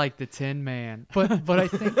 I like the Tin Man, but I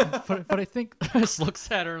think just looks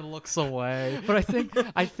at her and looks away. But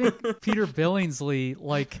I think Peter Billingsley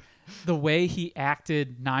like. The way he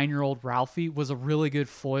acted 9-year-old Ralphie was a really good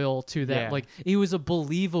foil to that. Like he was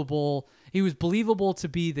believable to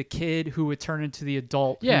be the kid who would turn into the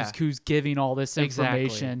adult who's giving all this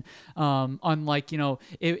information. Exactly. Unlike,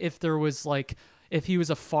 if there was like, if he was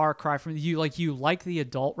a far cry from you like the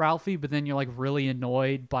adult Ralphie, but then you're like really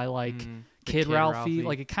annoyed by like kid Ralphie.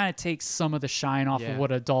 Like it kind of takes some of the shine off of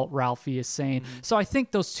what adult Ralphie is saying. So I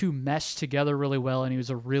think those two mesh together really well, and he was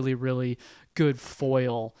a really, really good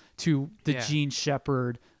foil to the Gene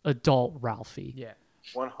Shepard adult Ralphie. Yeah,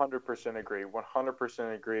 100% agree.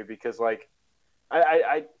 100% agree because like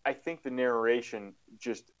I think the narration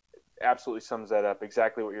just absolutely sums that up.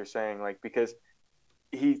 Exactly what you're saying. Like because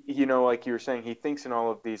he like you were saying, he thinks in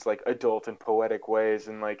all of these like adult and poetic ways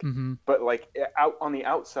and like but like out on the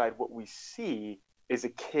outside what we see is a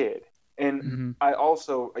kid. And I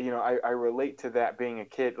also, I relate to that being a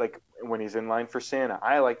kid, like when he's in line for Santa.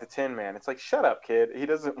 I like the Tin Man. It's like, shut up, kid. He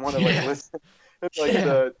doesn't want to like listen. It's like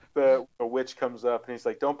the witch comes up and he's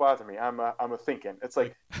like, "Don't bother me. I'm a thinking." It's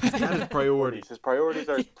like he's got his priorities. His priorities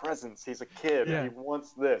are his presents. He's a kid. Yeah. He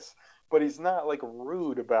wants this, but he's not like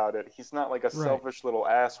rude about it. He's not like a selfish little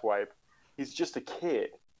asswipe. He's just a kid.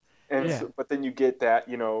 And but then you get that,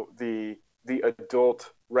 the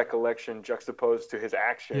adult recollection juxtaposed to his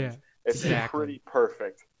actions. Yeah, it's pretty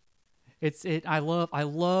perfect. I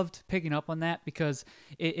loved picking up on that because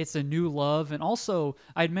it's a new love. And also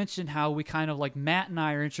I'd mentioned how we kind of like Matt and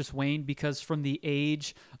I are interest waned because from the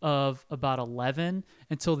age of about 11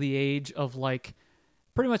 until the age of like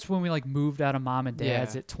pretty much when we like moved out of mom and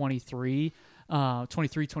dad's at 23,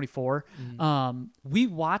 24, we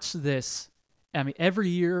watched this, I mean, every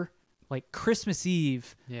year, like Christmas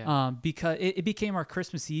Eve, because it became our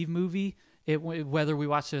Christmas Eve movie. Whether we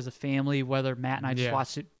watched it as a family, whether Matt and I just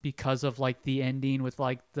watched it because of like the ending with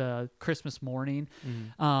like the Christmas morning,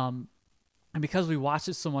 and because we watched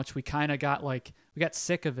it so much, we kind of got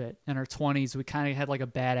sick of it in our 20s. We kind of had like a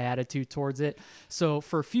bad attitude towards it. So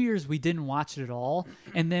for a few years, we didn't watch it at all,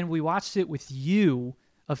 and then we watched it with you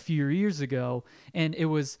a few years ago, and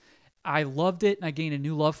I loved it, and I gained a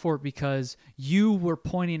new love for it because you were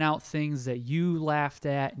pointing out things that you laughed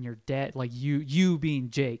at, and your dad, like you being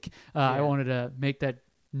Jake. I wanted to make that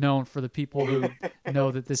known for the people who know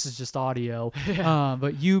that this is just audio.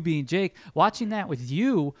 But you being Jake, watching that with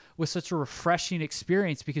you was such a refreshing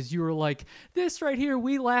experience because you were like, this right here,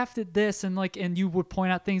 we laughed at this, and you would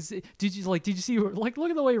point out things. Did you see, like, look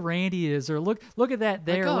at the way Randy is, or look at that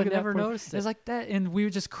there. Like, look at never that noticed it. It's like that, and we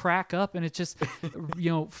would just crack up, and it just,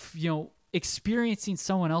 experiencing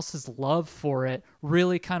someone else's love for it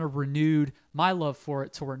really kind of renewed my love for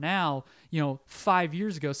it to where now, 5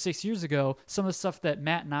 years ago, 6 years ago, some of the stuff that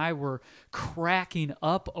Matt and I were cracking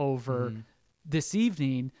up over this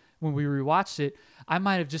evening when we rewatched it, I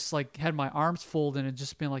might have just like had my arms folded and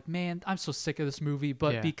just been like, man, I'm so sick of this movie.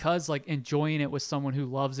 But because like enjoying it with someone who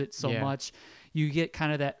loves it so much, you get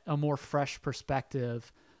kind of a more fresh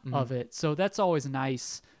perspective of it. So that's always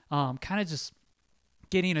nice. Kind of just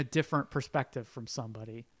getting a different perspective from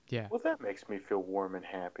somebody. Yeah. Well, that makes me feel warm and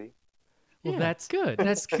happy. Well, that's good.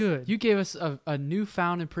 That's good. You gave us a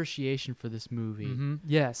newfound appreciation for this movie. Mm-hmm.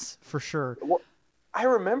 Yes, for sure. Well, I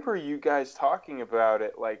remember you guys talking about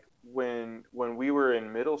it like when we were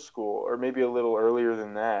in middle school, or maybe a little earlier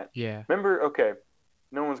than that. Yeah. Remember? Okay,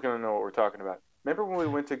 no one's gonna know what we're talking about. Remember when we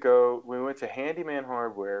went to Handyman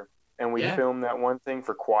Hardware and we filmed that one thing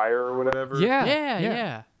for choir or whatever?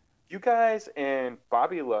 Yeah. You guys and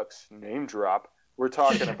Bobby Lux, name drop, were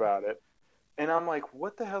talking about it. And I'm like,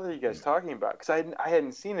 what the hell are you guys talking about? Because I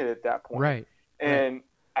hadn't seen it at that point. Right. And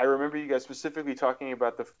I remember you guys specifically talking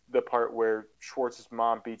about the part where Schwartz's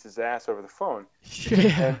mom beats his ass over the phone.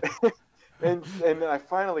 Yeah. And I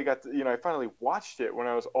finally I finally watched it when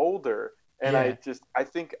I was older. And I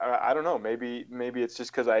think, I don't know, maybe it's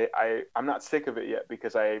just because I'm not sick of it yet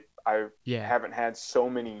because I haven't had so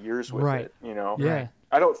many years with it, Yeah.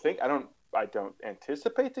 I don't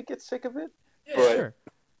anticipate to get sick of it, but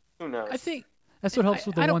who knows? I think that's what helps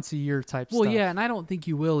with the once a year type stuff. Well, yeah, and I don't think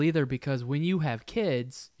you will either because when you have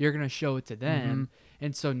kids, you're going to show it to them.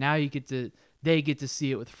 And so now they get to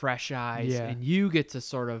see it with fresh eyes, and you get to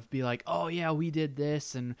sort of be like, oh yeah, we did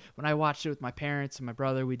this, and when I watched it with my parents and my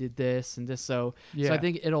brother, we did this and this. So I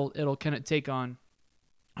think it'll kind of take on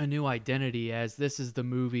a new identity as this is the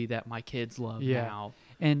movie that my kids love now.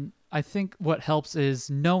 And I think what helps is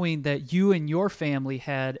knowing that you and your family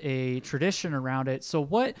had a tradition around it. So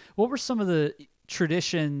what were some of the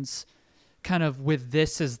traditions kind of with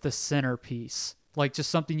this as the centerpiece? Like just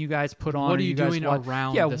something you guys put on. What are you doing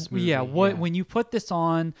around this movie? When you put this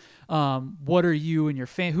on, what are you and your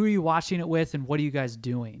who are you watching it with, and what are you guys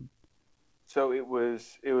doing? So it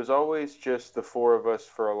was always just the four of us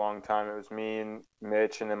for a long time. It was me and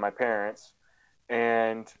Mitch and then my parents,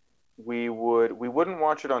 and we wouldn't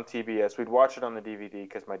watch it on TBS. We'd watch it on the DVD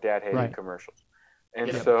because my dad hated commercials,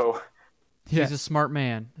 and so he's a smart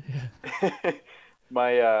man.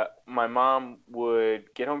 My mom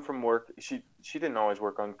would get home from work. She didn't always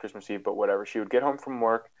work on Christmas Eve, but whatever. She would get home from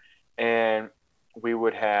work, and we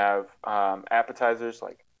would have appetizers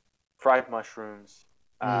like fried mushrooms,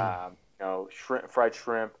 fried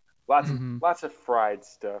shrimp, lots of fried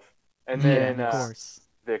stuff, and then of course.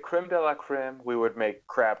 The creme de la creme, we would make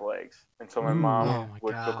crab legs. And so my mom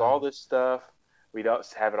would cook all this stuff. We'd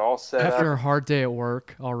have it all set up. After a hard day at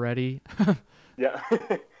work already. Yeah.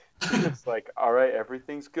 It's like, all right,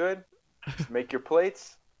 everything's good. Just make your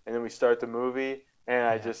plates. And then we start the movie.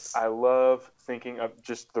 And I love thinking of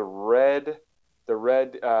just the red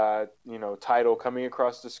title coming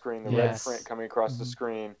across the screen, the red print coming across the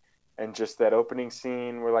screen. And just that opening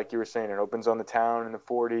scene where, like you were saying, it opens on the town in the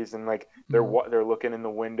 40s, and like they're looking in the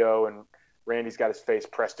window, and Randy's got his face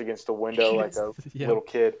pressed against the window like a little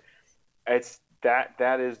kid. It's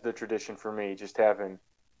that is the tradition for me, just having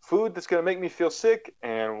food that's going to make me feel sick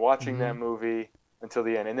and watching that movie until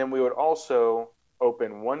the end. And then we would also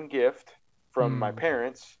open one gift from my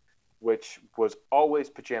parents, which was always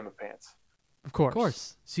pajama pants. Of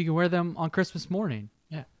course. So you can wear them on Christmas morning.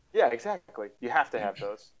 Yeah, exactly. You have to have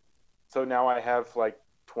those. So now I have like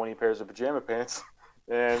 20 pairs of pajama pants.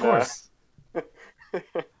 And, of course. But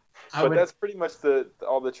that's pretty much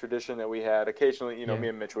all the tradition that we had. Occasionally, me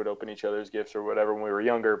and Mitch would open each other's gifts or whatever when we were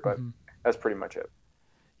younger, but that's pretty much it.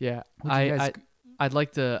 Yeah. I'd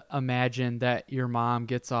like to imagine that your mom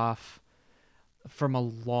gets off from a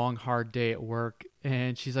long, hard day at work,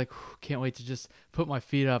 and she's like, can't wait to just put my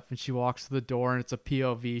feet up, and she walks to the door, and it's a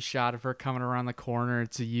POV shot of her coming around the corner.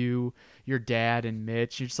 It's you, your dad, and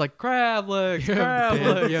Mitch. You're just like, crab legs, crab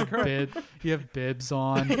legs. You have bibs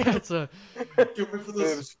on. It's a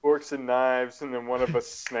bibs, forks, and knives, and then one of us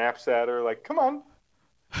snaps at her like, come on.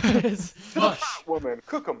 Woman,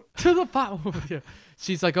 cook them. To the pot woman. Yeah.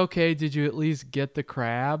 She's like, okay, did you at least get the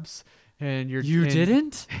crabs? And you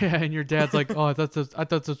didn't? Yeah, and your dad's like, oh, I thought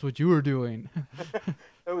that's what you were doing.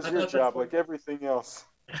 That was your job, like everything else.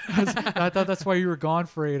 I thought that's why you were gone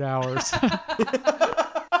for 8 hours.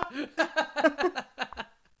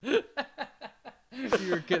 You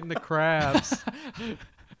were getting the crabs.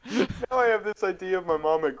 Now I have this idea of my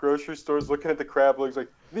mom at grocery stores looking at the crab legs like,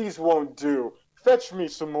 these won't do. Fetch me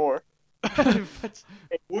some more. 8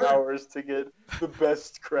 hours to get the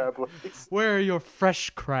best crab legs. Where are your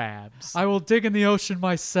fresh crabs? I will dig in the ocean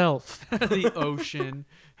myself. The ocean.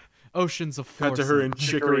 Oceans of force. Got to her in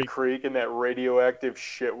Chicory Creek in that radioactive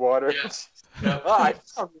shit water. I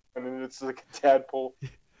found one, and it's like a tadpole.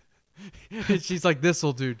 She's like, this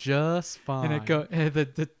will do just fine. And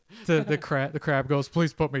the crab goes,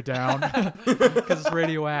 please put me down. Because it's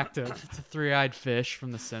radioactive. It's a three-eyed fish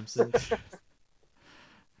from The Simpsons.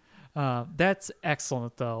 That's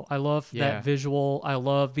excellent, though. I love that visual. I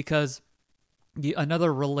love because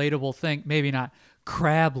another relatable thing, maybe not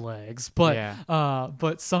crab legs,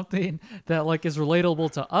 but something that like is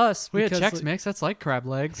relatable to us. We had Chex Mix. That's like crab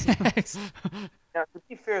legs. Now, to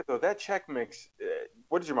be fair, though, that Chex Mix,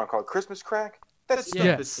 what did your mom call it? Christmas crack? That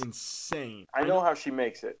stuff is insane. I know how she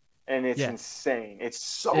makes it, and it's insane. It's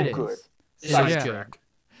so good. It's good.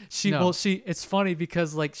 It's funny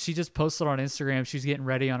because like she just posted on Instagram, she's getting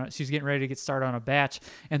ready to get started on a batch,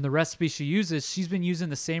 and the recipe she uses, she's been using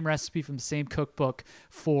the same recipe from the same cookbook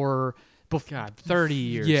for 30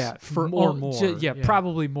 years. Yeah, for more.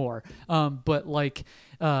 Probably more. But like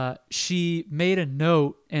she made a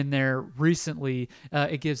note in there recently.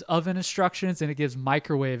 It gives oven instructions and it gives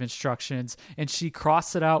microwave instructions, and she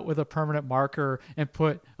crossed it out with a permanent marker and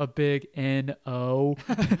put a big N-O,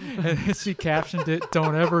 and she captioned it,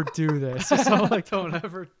 "Don't ever do this." So like, don't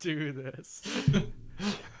ever do this.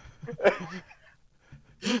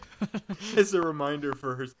 As a reminder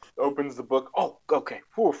for her. Opens the book. Oh, okay.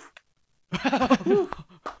 Woof. Thank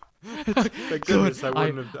goodness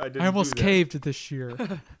I didn't. I almost caved this year.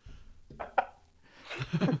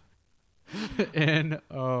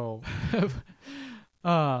 N-O.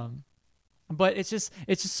 But it's just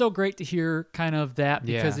so great to hear kind of that,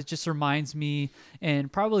 because it just reminds me, and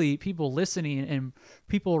probably people listening and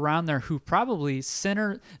people around there who probably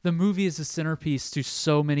the movie is a centerpiece to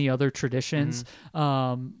so many other traditions.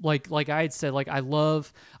 Like I had said, like I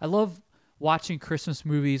love watching Christmas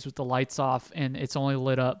movies with the lights off and it's only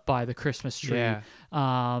lit up by the Christmas tree. Yeah.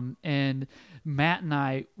 And Matt and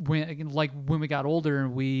I, when we got older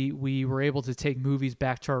and we were able to take movies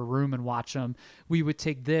back to our room and watch them, we would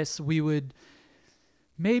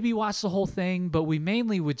maybe watch the whole thing, but we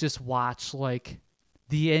mainly would just watch like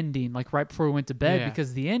the ending, like right before we went to bed,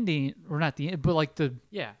 because the ending, or not the end, but like the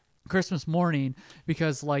Christmas morning,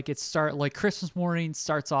 because like Christmas morning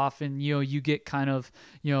starts off and you get kind of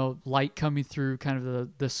light coming through kind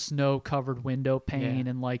of the snow covered window pane,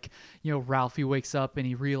 and like Ralphie wakes up and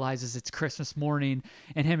he realizes it's Christmas morning,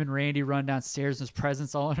 and him and Randy run downstairs and his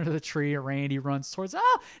presents all under the tree, and Randy runs towards,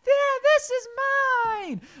 oh yeah, this is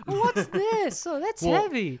mine, what's this? Oh, that's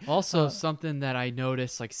heavy. Also, something that I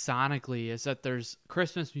noticed like sonically is that there's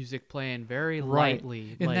Christmas music playing very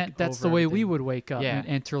lightly, and like, that's the way we would wake up and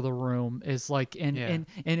enter the room, is like, and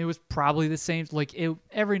it was probably the same, like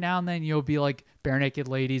every now and then you'll be like Bare Naked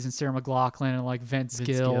Ladies and Sarah McLachlan and like Vince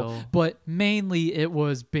Gill, but mainly it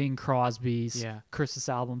was Bing Crosby's Christmas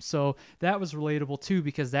album. So that was relatable too,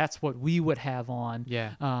 because that's what we would have on,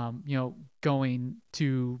 going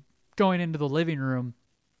into the living room.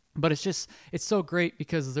 But it's so great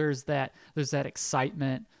because there's that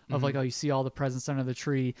excitement of like, oh, you see all the presents under the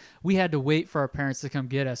tree. We had to wait for our parents to come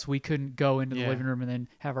get us. We couldn't go into the living room and then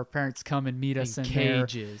have our parents come and meet us in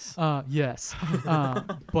cages. Yes.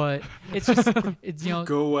 But it's just, it's,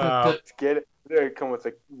 go out. Get it. They come with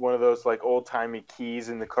like one of those like old timey keys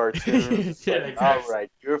in the cartoons. Exactly. All right,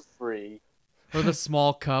 you're free. Or the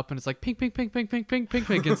small cup, and it's like pink, pink, pink, pink, pink, pink, pink,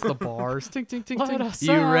 pink against the bars. Tink, tink, tink, tink.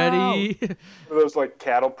 You ready? Those like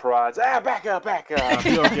cattle prods. Back up.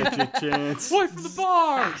 You'll get your chance. Wait for the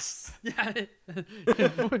bars.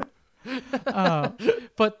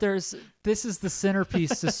 But this is the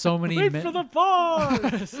centerpiece to so many. Wait for the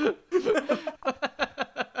bars.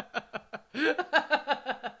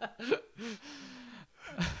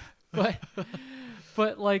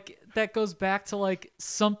 But like that goes back to like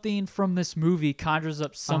something from this movie conjures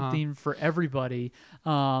up something for everybody,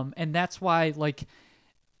 and that's why like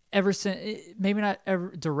ever since, maybe not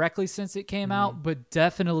ever directly since it came out, but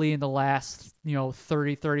definitely in the last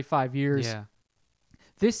 30, 35 years,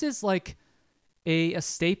 this is like a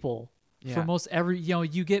staple for most every.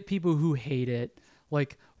 You get people who hate it,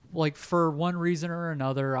 like for one reason or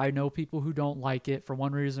another. I know people who don't like it for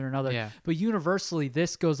one reason or another. Yeah. But universally,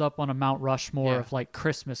 this goes up on a Mount Rushmore of like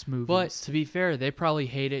Christmas movies. But to be fair, they probably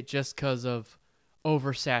hate it just because of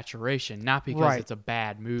oversaturation, not because it's a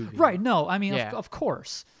bad movie. Right. No, I mean, of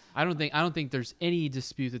course. I don't think there's any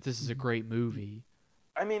dispute that this is a great movie.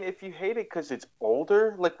 I mean, if you hate it because it's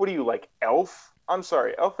older, like, what do you like, Elf? I'm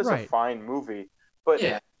sorry, Elf is a fine movie, but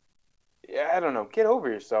I don't know. Get over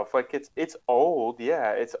yourself. Like it's old.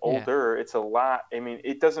 Yeah, it's older. It's a lot. I mean,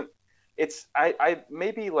 it doesn't. It's I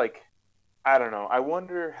maybe like I don't know. I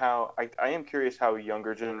wonder how. I am curious how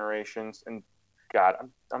younger generations and God,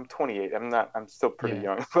 I'm 28. I'm still pretty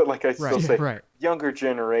young, but like I still say, younger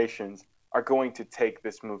generations are going to take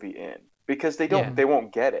this movie in because they don't. They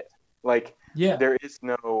won't get it. Like there is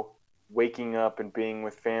no waking up and being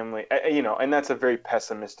with family, and that's a very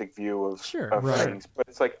pessimistic view of things. But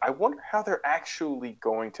it's like, I wonder how they're actually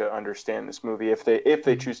going to understand this movie if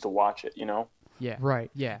they choose to watch it. Yeah.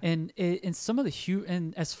 Right. Yeah. And some of the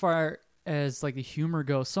and as far as like the humor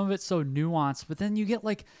goes, some of it's so nuanced, but then you get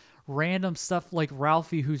like random stuff like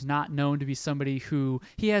Ralphie, who's not known to be somebody who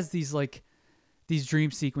he has these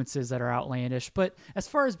dream sequences that are outlandish. But as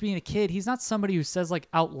far as being a kid, he's not somebody who says like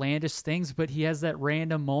outlandish things, but he has that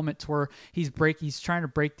random moment to where he's trying to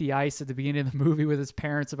break the ice at the beginning of the movie with his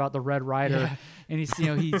parents about the Red Ryder. And he's,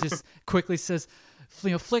 he just quickly says,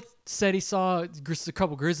 Flick said he saw a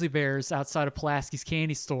couple grizzly bears outside of Pulaski's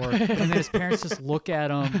candy store. And then his parents just look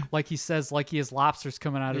at him like he says, like he has lobsters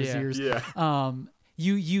coming out of his ears. Yeah.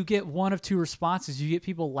 You get one of two responses. You get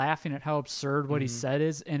people laughing at how absurd what he said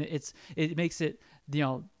is, and it makes it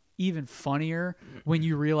even funnier when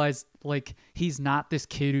you realize like he's not this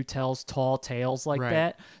kid who tells tall tales like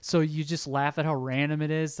that. So you just laugh at how random it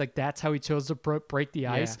is. Like that's how he chose to break the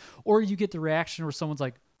ice. Or you get the reaction where someone's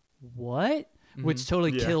like, "What?" Which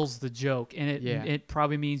totally kills the joke, and it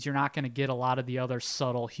probably means you're not going to get a lot of the other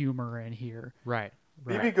subtle humor in here. Right.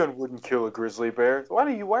 BB gun wouldn't kill a grizzly bear. Why are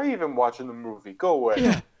you even watching the movie? Go away.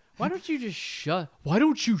 Yeah. Why don't you shut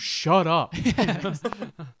up?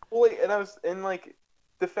 Well, and like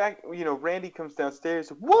the fact, Randy comes downstairs,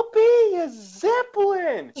 whoopee, a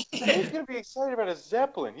Zeppelin. He's gonna be excited about a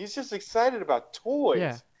Zeppelin. He's just excited about toys.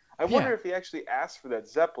 Yeah. I wonder if he actually asked for that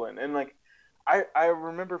Zeppelin. And like, I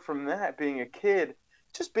remember from that being a kid,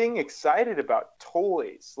 just being excited about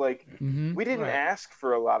toys. Like we didn't ask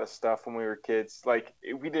for a lot of stuff when we were kids. Like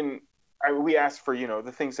we asked for,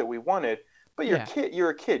 the things that we wanted, but you're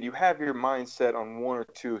a kid. You have your mind set on one or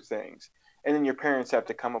two things, and then your parents have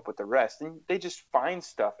to come up with the rest, and they just find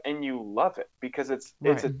stuff and you love it because it's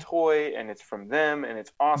a toy and it's from them and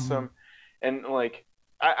it's awesome. And like,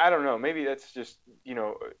 I don't know, maybe that's just,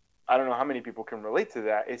 I don't know how many people can relate to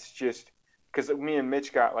that. It's just, because me and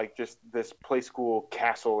Mitch got like just this play school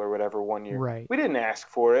castle or whatever one year. Right. We didn't ask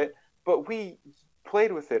for it, but we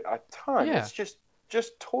played with it a ton. Yeah. It's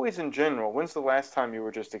just toys in general. When's the last time you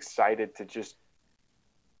were just excited to just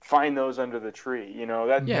find those under the tree?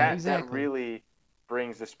 That really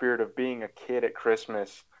brings the spirit of being a kid at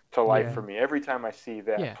Christmas to life for me. Every time I see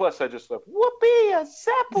that. Yeah. Plus, I just love, whoopee, a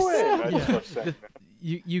Zeppelin! I just love saying that.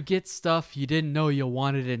 You get stuff you didn't know you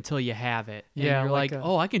wanted until you have it. And you're like,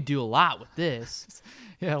 I can do a lot with this.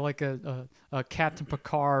 Yeah, like a Captain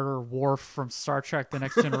Picard or Worf from Star Trek The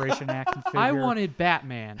Next Generation action figure. I wanted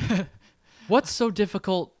Batman. What's so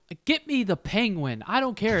difficult? Get me the Penguin. I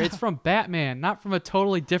don't care. It's from Batman, not from a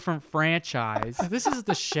totally different franchise. This is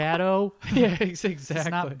the Shadow. Yeah, exactly. It's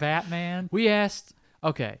not Batman. We asked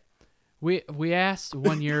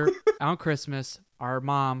one year on Christmas, our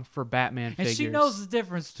mom for Batman and figures. she knows the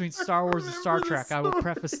difference between Star Wars and Star Trek. I will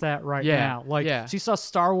preface that right now. Like, she saw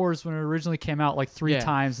Star Wars when it originally came out like 3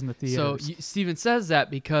 times in the theaters. So Steven says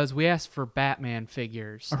that because we asked for Batman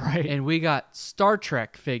figures. Right. And we got Star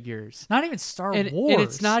Trek figures. Not even Star Wars. And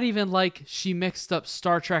it's not even like she mixed up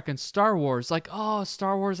Star Trek and Star Wars. Like, oh,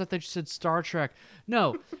 Star Wars, I thought you said Star Trek.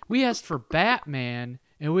 No, we asked for Batman,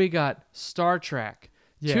 and we got Star Trek.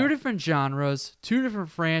 Yeah. 2 different genres, 2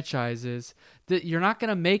 different franchises. That you're not going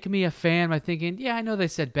to make me a fan by thinking, yeah, I know they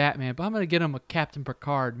said Batman, but I'm going to get them a Captain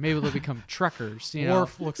Picard. Maybe they'll become Trekkers. You know?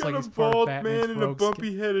 Worf looks like he's part of Batman's man and a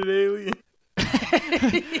bumpy-headed alien.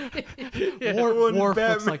 Worf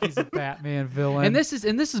looks like he's a Batman villain. And this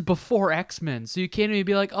is before X-Men, so you can't even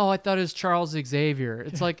be like, oh, I thought it was Charles Xavier.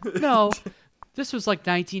 It's like, no, this was like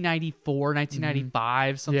 1994,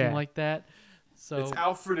 1995, something like that. So it's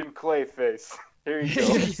Alfred and Clayface. Here you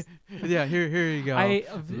go. Yeah, here you go.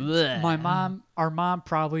 Our mom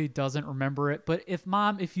probably doesn't remember it, but if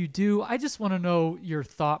you do, I just want to know your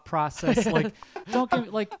thought process. Like, don't give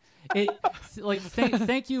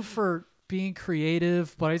thank you for being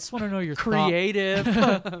creative, but I just want to know your creative,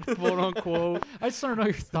 quote unquote. I just want to know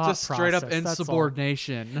your thought just straight process. up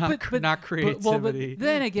insubordination, not creativity. But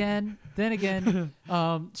then again,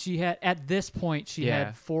 she had at this point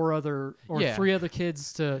had 3 other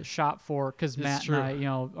kids to shop for because Matt and I,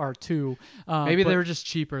 are 2. Maybe they were just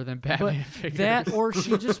cheaper than Batman figures. That, or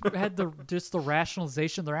she just had the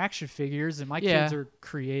rationalization of their action figures, and my kids are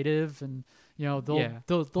creative and.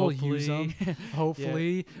 They'll use them.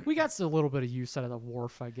 Hopefully, we got a little bit of use out of the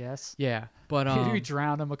Worf, I guess. Yeah, but we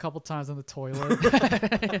drowned him a couple times in the toilet.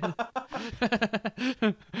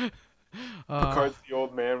 Picard's the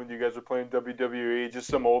old man when you guys are playing WWE. Just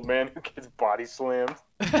some old man who gets body slammed.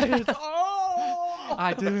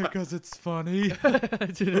 I did it because it's funny.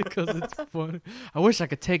 I wish I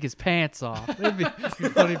could take his pants off. It'd be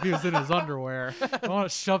funny if he was in his underwear. I want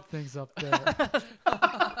to shove things up there.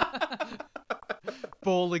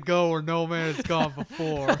 Boldly go where no man has gone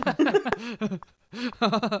before.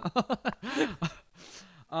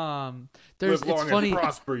 Live long and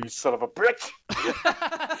prosper, you son of a bitch.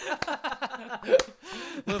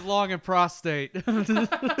 Live long and prostate.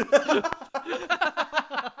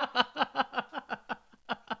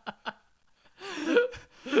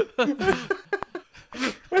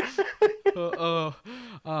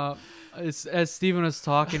 As Steven was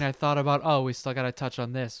talking, I thought about, we still got to touch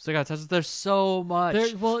on this. There's so much.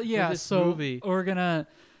 This movie. We're gonna.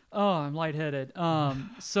 Oh, I'm lightheaded.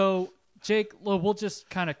 So Jake, we'll just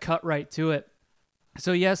kind of cut right to it.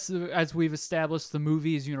 So yes, as we've established, the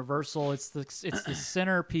movie is universal. It's the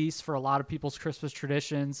centerpiece for a lot of people's Christmas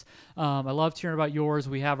traditions. I loved hearing about yours.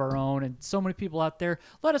 We have our own, and so many people out there.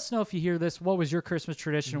 Let us know if you hear this. What was your Christmas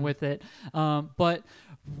tradition with it? But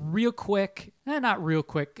real quick, not real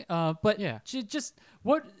quick, but just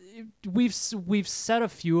what we've said a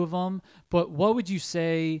few of them. But what would you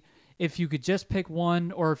say if you could just pick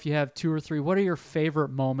one, or if you have 2 or 3? What are your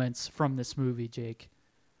favorite moments from this movie, Jake?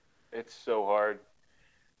 It's so hard.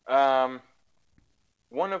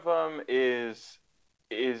 One of them is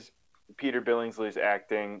Peter Billingsley's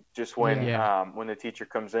acting. Just when the teacher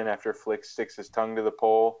comes in after Flick sticks his tongue to the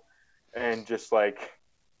pole, and just like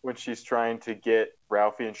when she's trying to get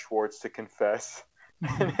Ralphie and Schwartz to confess,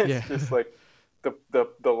 and it's just like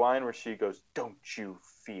the line where she goes, "Don't you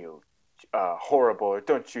feel horrible, or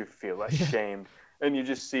don't you feel ashamed?" And you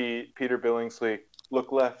just see Peter Billingsley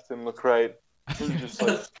look left and look right, and just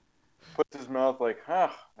like. Puts his mouth like, I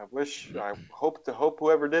hope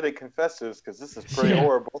whoever did it confesses, because this is pretty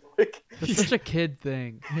horrible. It's such a kid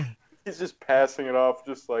thing. He's just passing it off,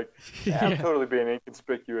 just like, I'm totally being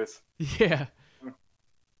inconspicuous. Yeah.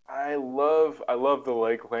 I love the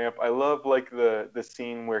leg lamp. I love like the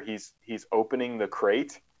scene where he's opening the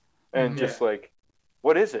crate and just like,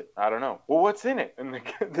 what is it? I don't know. Well, what's in it? And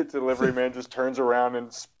the delivery man just turns around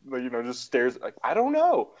and just stares like, I don't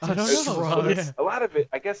know. I don't know. A lot of it,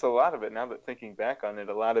 I guess, now that thinking back on it,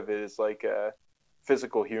 a lot of it is like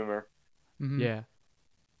physical humor. Mm-hmm. Yeah.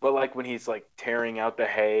 But like when he's like tearing out the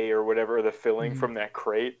hay or whatever, the filling from that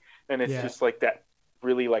crate, and it's just like that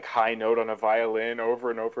really like high note on a violin over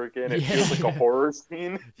and over again. It feels like a horror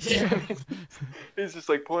scene. Yeah. He's just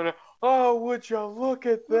like pulling it. Oh, would you look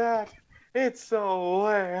at that? It's a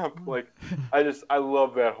lamp. Like, I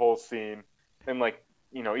love that whole scene. And like,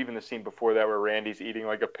 even the scene before that where Randy's eating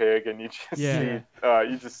like a pig, and you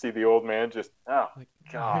just see the old man just, God.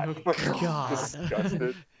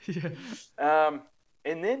 Disgusted. And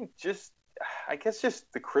then just, I guess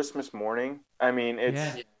just the Christmas morning. I mean,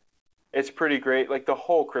 It's pretty great. Like the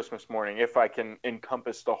whole Christmas morning, if I can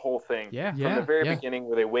encompass the whole thing. Yeah. From the very beginning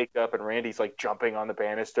where they wake up and Randy's like jumping on the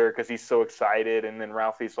banister because he's so excited. And then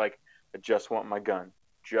Ralphie's like, I just want my gun.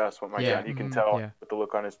 Just want my gun. You can tell with the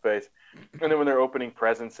look on his face. And then when they're opening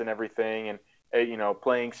presents and everything and,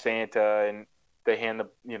 playing Santa and they hand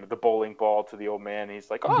the bowling ball to the old man. And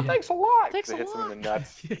he's like, oh, thanks a lot. It hits him in the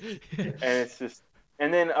nuts. And it's just...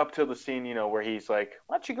 And then up till the scene, where he's like,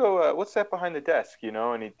 why don't you go, what's that behind the desk,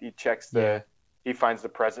 and he checks he finds the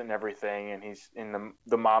present and everything, and he's in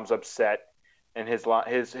the mom's upset, and his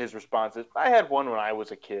response is, I had one when I was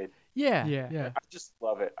a kid. Yeah. I just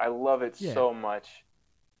love it. I love it so much.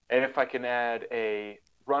 And if I can add a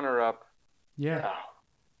runner-up, oh,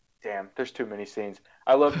 damn, there's too many scenes.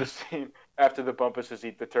 I love the scene after the Bumpuses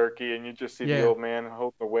eat the turkey, and you just see the old man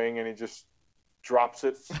hold the wing, and he just drops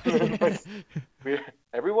it.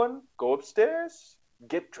 Everyone, go upstairs,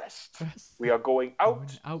 get dressed. We are going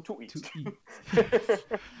out to eat.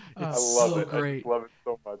 I love it. Great. I love it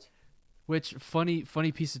so much. Which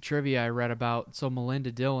funny piece of trivia I read about. So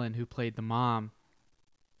Melinda Dillon, who played the mom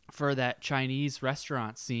for that Chinese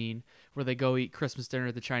restaurant scene where they go eat Christmas dinner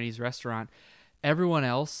at the Chinese restaurant, everyone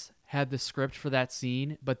else had the script for that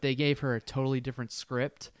scene, but they gave her a totally different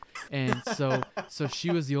script. And so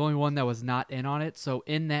she was the only one that was not in on it. So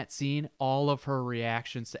in that scene, all of her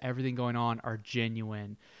reactions to everything going on are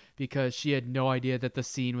genuine because she had no idea that the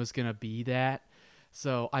scene was going to be that.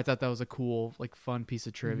 So I thought that was a cool, fun piece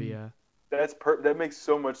of trivia. That makes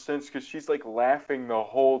so much sense because she's laughing the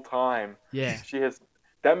whole time. Yeah.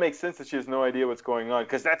 That makes sense that she has no idea what's going on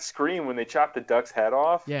because that scream when they chop the duck's head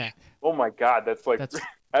off. Yeah. Oh my God, that's real.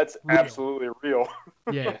 Absolutely real.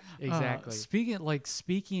 Yeah, exactly.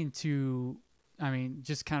 Speaking to,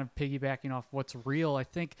 just kind of piggybacking off what's real, I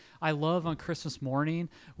think I love on Christmas morning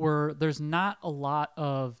where there's not a lot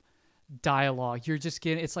of dialogue. You're just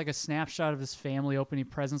getting, it's like a snapshot of his family opening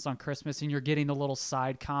presents on Christmas, and you're getting the little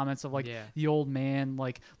side comments of the old man,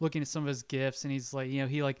 looking at some of his gifts, and he's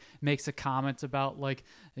he makes a comment about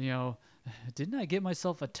didn't I get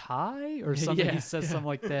myself a tie or something? He says something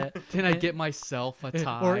like that. Didn't I get myself a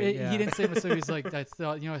tie? Or he didn't say so. He's like, I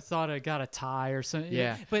thought I got a tie or something.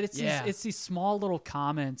 Yeah. But it's these small little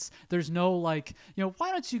comments. There's no why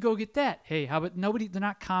don't you go get that? Hey, how about nobody? They're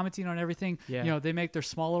not commenting on everything. Yeah. They make their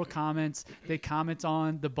small little comments. They comment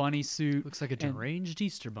on the bunny suit. Looks like a deranged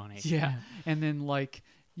Easter bunny. Yeah. And then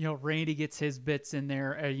Randy gets his bits in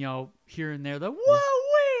there. Here and there.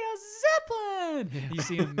 Zeppelin. Yeah. You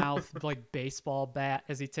see him mouth baseball bat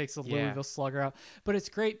as he takes a Louisville Slugger out. But it's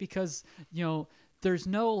great because there's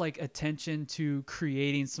no attention to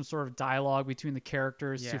creating some sort of dialogue between the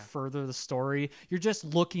characters to further the story. You're just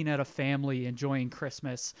looking at a family enjoying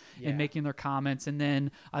Christmas and making their comments. And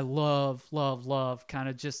then I love kind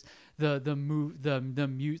of just the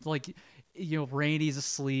mute Randy's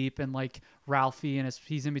asleep and Ralphie and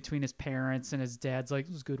he's in between his parents and his dad's like,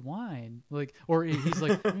 it was good wine. Or he's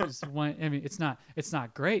like, wine. It's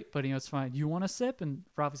not great, but it's fine. You want a sip? And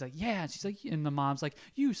Ralphie's like, yeah. And she's like, and the mom's like,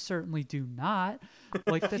 you certainly do not.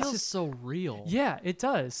 That's feels just so real. Yeah, it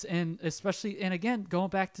does. And especially, and again, going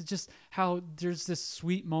back to just how there's this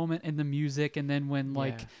sweet moment in the music. And then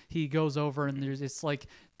when he goes over and it's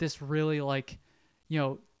this really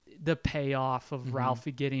the payoff of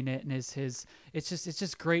Ralphie getting it and it's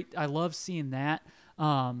just great. I love seeing that.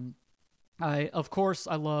 I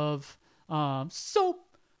love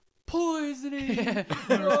soap poisoning.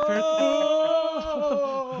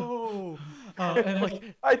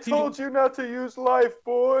 I told you not to use life,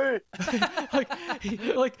 boy.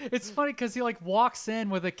 It's funny because he walks in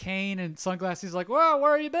with a cane and sunglasses. He's like, "Well,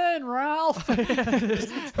 where you been, Ralph?"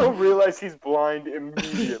 Don't realize he's blind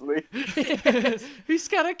immediately. He's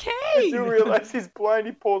got a cane. You realize he's blind?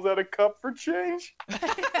 He pulls out a cup for change.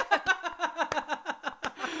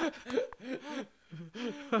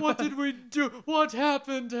 What did we do? What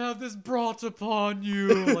happened to have this brought upon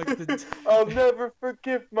you? I'll never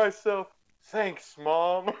forgive myself. Thanks,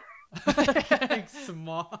 Mom. Thanks,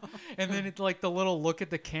 Mom. And then it's the little look at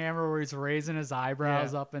the camera where he's raising his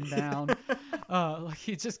eyebrows up and down.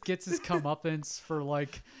 He just gets his comeuppance for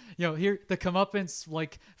here the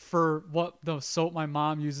comeuppance for what the soap my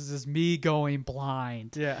mom uses is me going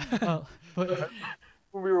blind. Yeah. But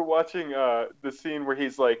when we were watching the scene where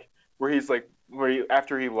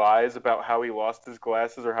after he lies about how he lost his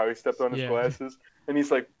glasses or how he stepped on his glasses, and he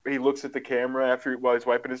looks at the camera while he's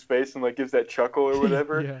wiping his face and gives that chuckle or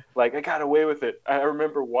whatever. I got away with it. I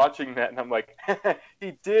remember watching that and I'm like,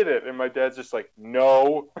 he did it. And my dad's just like,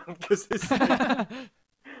 no, because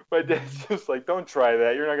my dad's just like, don't try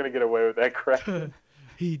that. You're not gonna get away with that crap.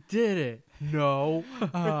 He did it. No.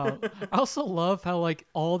 I also love how like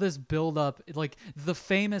all this build up, like the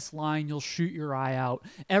famous line, "You'll shoot your eye out."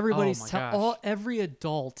 Everybody's every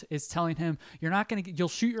adult is telling him, "You're not gonna. You'll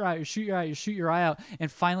shoot your eye. You shoot your eye. You shoot your eye out."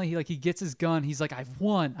 And finally, he gets his gun. He's like, "I've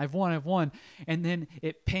won. I've won. I've won." And then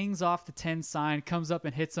it pings off the 10 sign, comes up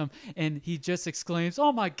and hits him, and he just exclaims,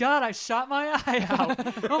 "Oh my God! I shot my eye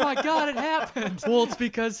out! Oh my God! It happened!" Well, it's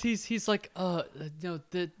because he's like,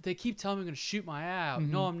 they keep telling me I'm gonna shoot my eye out.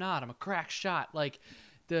 No, I'm not. I'm a crack shot. Like,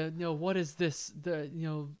 what is this? They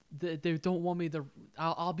don't want me to.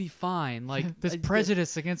 I'll be fine. Like this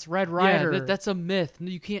prejudice against Red Ryder. Yeah, that's a myth.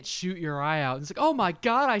 You can't shoot your eye out. It's like, oh my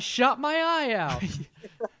God, I shot my eye out.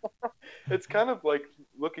 It's kind of like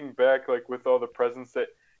looking back, like with all the presents that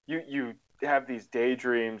you have these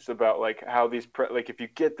daydreams about, like how these like if you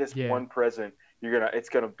get this one present, it's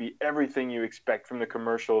gonna be everything you expect from the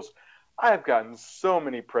commercials. I have gotten so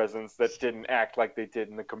many presents that didn't act like they did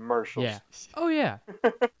in the commercials. Yeah. Oh yeah.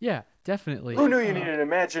 Yeah, definitely. Who knew you needed an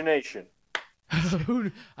imagination?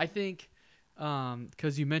 I think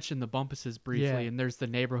because you mentioned the Bumpuses briefly, and there's the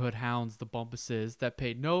neighborhood hounds, the Bumpuses, that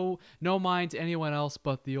paid no mind to anyone else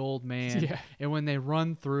but the old man. Yeah. And when they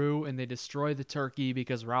run through and they destroy the turkey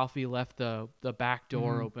because Ralphie left the back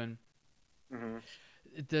door open. Mm-hmm.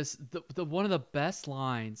 The one of the best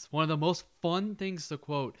lines, one of the most fun things to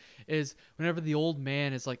quote is whenever the old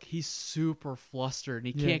man is like, he's super flustered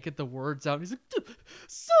and he can't get the words out. And he's like,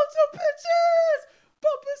 "Sons of bitches,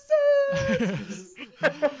 Bumpuses!"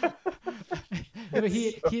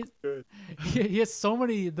 He has so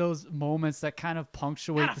many of those moments that kind of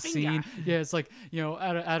punctuate the scene. Yeah, it's like,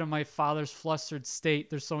 out of my father's flustered state,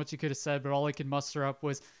 there's so much he could have said, but all I could muster up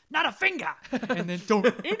was, "Not a finger!" And then, "Don't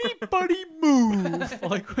anybody move!"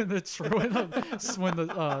 Like when the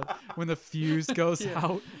fuse goes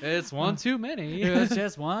out. It's one too many. It's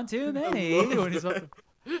just one too many. When he's about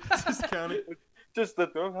to... Just counting.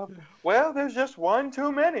 Well, there's just one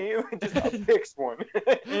too many. Just picks one.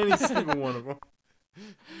 Any single one of them.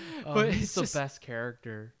 But he's the best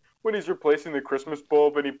character. When he's replacing the Christmas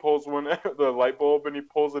bulb and he pulls the light bulb and he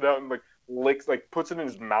pulls it out and licks, puts it in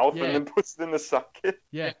his mouth and then puts it in the socket.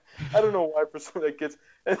 Yeah. I don't know why for some that gets.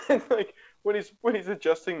 And then when he's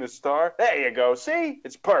adjusting the star, there you go. See,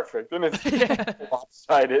 it's perfect and it's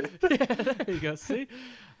lopsided. Yeah, there you go. See.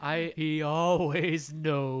 He always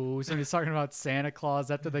knows when he's talking about Santa Claus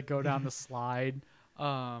after they go down the slide.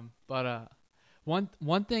 But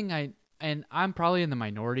one thing I'm probably in the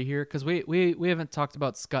minority here because we haven't talked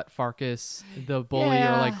about Scut Farkas, the bully,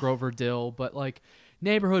 or like Grover Dill, but like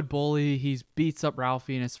neighborhood bully, he beats up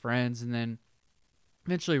Ralphie and his friends, and then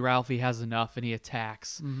eventually Ralphie has enough and he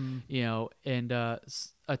attacks,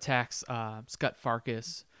 attacks Scut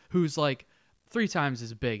Farkas, who's like 3 times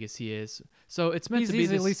as big as he is. So it's meant to be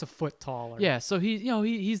he's at least a foot taller. Yeah, so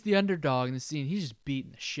he's the underdog in the scene. He's just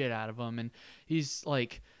beating the shit out of him, and he's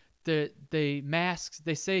like they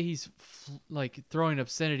say he's like throwing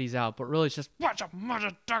obscenities out, but really it's just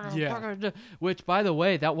which, by the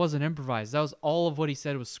way, that wasn't improvised. That was all of what he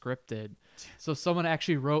said was scripted. So someone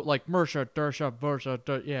actually wrote like Mersha, Dersha,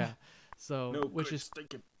 Bersha, yeah. So which is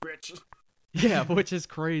stinking bitch. Yeah, which is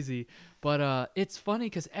crazy. But it's funny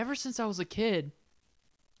because ever since I was a kid,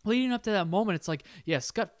 leading up to that moment, it's like, yeah,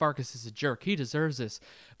 Scut Farkas is a jerk. He deserves this.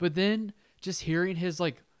 But then just hearing his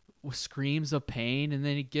like screams of pain, and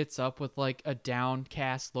then he gets up with like a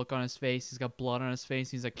downcast look on his face. He's got blood on his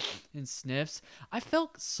face. He's like and sniffs. I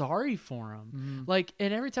felt sorry for him. Like,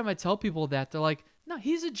 and every time I tell people that, they're like, "No,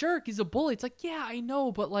 he's a jerk. He's a bully." It's like, yeah, I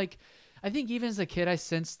know, but like, I think even as a kid, I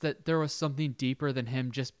sensed that there was something deeper than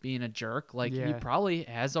him just being a jerk. Like, he probably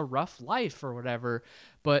has a rough life or whatever.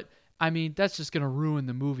 But I mean, that's just gonna ruin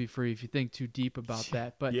the movie for you if you think too deep about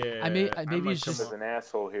that. But maybe he's just as an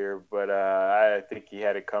asshole here, but I think he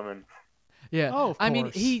had it coming. Yeah. Oh, of course. I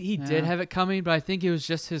mean, he did have it coming, but I think it was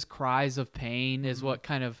just his cries of pain is what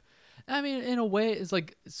kind of, I mean, in a way, it's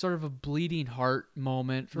like sort of a bleeding heart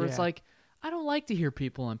moment where it's like, I don't like to hear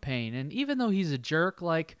people in pain, and even though he's a jerk,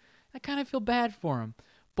 like, I kind of feel bad for him.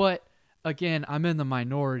 But again, I'm in the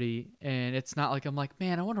minority, and it's not like I'm like,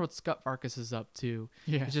 man, I wonder what Scut Farkas is up to.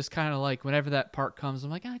 Yeah. It's just kind of like whenever that part comes, I'm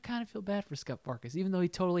like, I kind of feel bad for Scut Farkas, even though he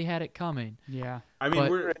totally had it coming. Yeah. I mean,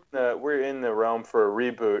 we're in the realm for a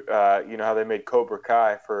reboot. You know how they made Cobra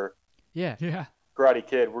Kai for Karate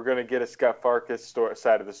Kid. We're gonna get a Scut Farkas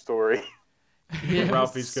side of the story. Yeah,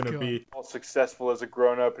 Ralphie's gonna be all successful as a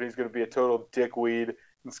grown up, and he's gonna be a total dickweed.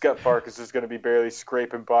 And Scut Farkas is going to be barely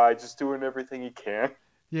scraping by, just doing everything he can.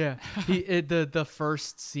 Yeah, the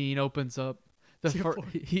first scene opens up.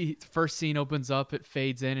 the first scene opens up, it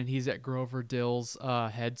fades in, and he's at Grover Dill's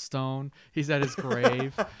headstone. He's at his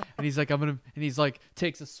grave, and he's like,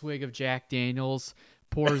 takes a swig of Jack Daniels,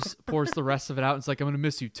 pours the rest of it out, and it's like, I'm gonna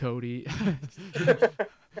miss you, Toady.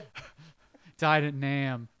 Died at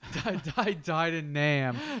Nam. Died in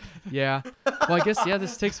Nam. Yeah. Well, I guess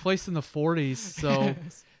this takes place in the 40s, so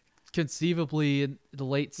conceivably in the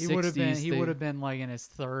late 60s. He would have been like in his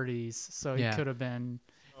 30s, so he could have been.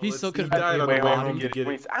 He still could have died.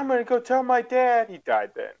 I'm gonna go tell my dad. He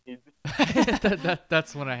died then.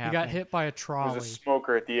 That's when I happened. He got hit by a trolley. He was a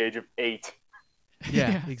smoker at the age of 8.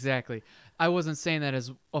 Yeah, exactly. I wasn't saying that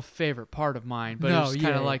as a favorite part of mine, but it's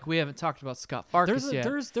kind of like we haven't talked about Scott Farkas yet.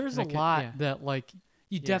 There's a lot that like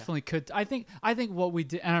you definitely could. I think what we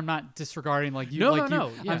did, and I'm not disregarding like you.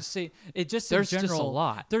 No. Yeah. I'm saying it just there's in general, just a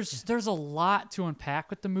lot. There's a lot to unpack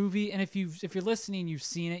with the movie, and if you're listening, you've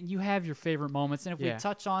seen it, and you have your favorite moments, and if we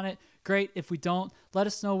touch on it, great. If we don't, let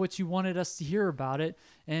us know what you wanted us to hear about it,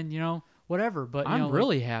 and whatever. But I'm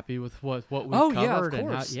really happy with what we covered. Yeah, of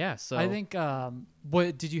course. So I think.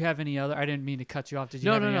 What did you have any other? I didn't mean to cut you off. Did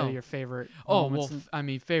you have any other your favorite? Moments?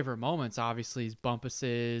 Favorite moments obviously is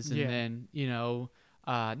Bumpuses, and then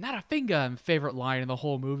not a finger. And favorite line in the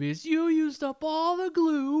whole movie is "You used up all the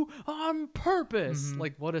glue on purpose." Mm-hmm.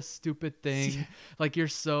 Like what a stupid thing. Like you're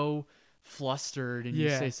so flustered and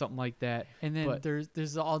you say something like that. And then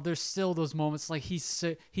there's still those moments like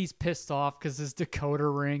he's pissed off because his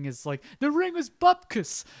decoder ring is like the ring was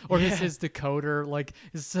bupkis, or his decoder like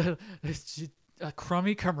is a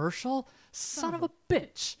crummy commercial. Son of a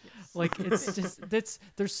bitch. Like it's just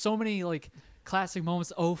there's so many like classic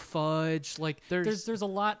moments. Oh fudge. Like there's a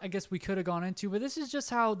lot I guess we could have gone into, but this is just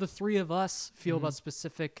how the three of us feel about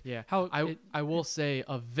specific. Yeah. I will say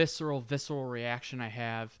a visceral reaction I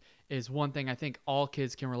have is one thing I think all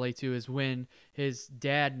kids can relate to is when his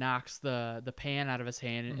dad knocks the pan out of his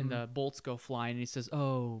hand and the bolts go flying and he says,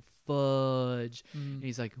 "Oh, fudge." And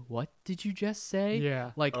he's like, "What did you just say?"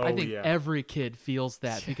 Yeah. Like, I think every kid feels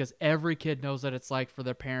that because every kid knows what it's like for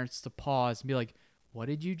their parents to pause and be like, "What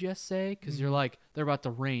did you just say?" Because you're like, they're about to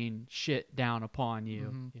rain shit down upon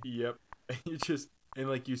you. Yep. You just, and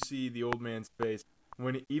like you see the old man's face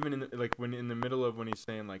when even in the middle of when he's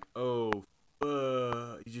saying like, "Oh,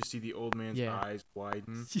 you just see the old man's eyes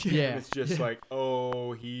widen. Yeah. And it's just like,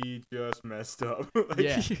 oh, he just messed up.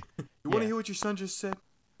 Like, you want to hear what your son just said?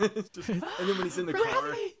 And then when he's in the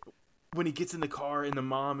car, when he gets in the car and the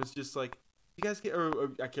mom is just like, you guys get,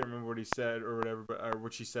 or I can't remember what he said or whatever, or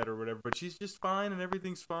what she said or whatever, but she's just fine and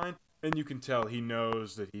everything's fine. And you can tell he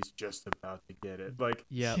knows that he's just about to get it. Like,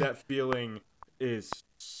 that feeling is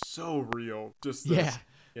so real. Just this,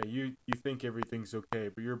 you think everything's okay,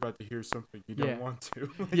 but you're about to hear something you don't want to.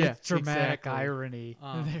 Dramatic irony,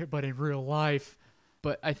 but in real life.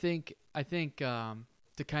 But I think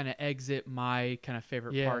to kind of exit my kind of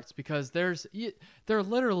favorite parts, because they're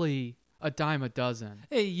literally a dime a dozen.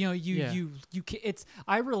 Hey, you it's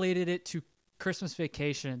I related it to Christmas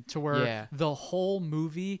Vacation, to where the whole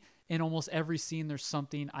movie, in almost every scene, there's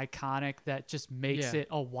something iconic that just makes it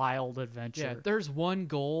a wild adventure. Yeah, there's one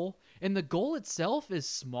goal, and the goal itself is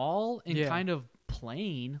small and kind of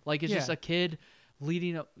plain. Like, it's just a kid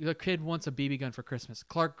the kid wants a BB gun for Christmas.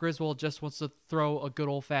 Clark Griswold just wants to throw a good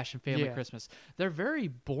old-fashioned family Christmas. They're very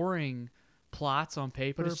boring plots on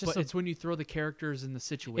paper, but it's when you throw the characters in the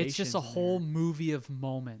situation. It's just a whole movie of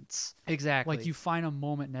moments. Exactly. Like, you find a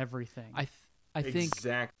moment in everything. I think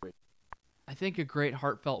exactly. I think a great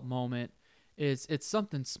heartfelt moment is, it's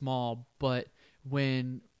something small, but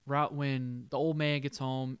when the old man gets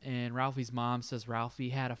home and Ralphie's mom says Ralphie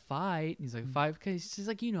had a fight, and he's like, "Fight?" Because she's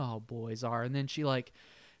like, "You know how boys are," and then she like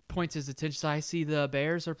points his attention. So, "I see the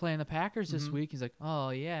Bears are playing the Packers this week." He's like, "Oh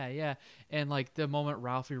yeah," and like the moment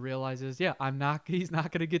Ralphie realizes, he's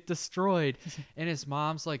not gonna get destroyed, and his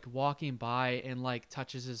mom's like walking by and like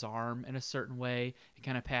touches his arm in a certain way, and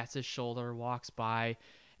kind of pats his shoulder, walks by.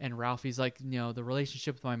 And Ralphie's like, the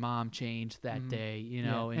relationship with my mom changed that day,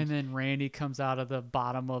 And then Randy comes out of the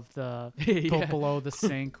bottom of the below the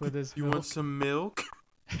sink with his You want some milk?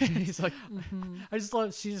 He's like, I just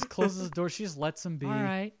love, she just closes the door. She just lets him be. All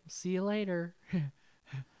right, see you later.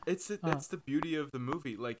 That's the beauty of the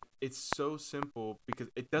movie. Like, it's so simple because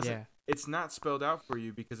it doesn't. It's not spelled out for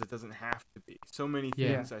you because it doesn't have to be. So many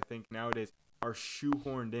things I think nowadays are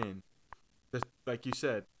shoehorned in. Like you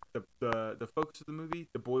said. The focus of the movie,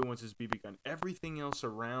 the boy wants his BB gun. Everything else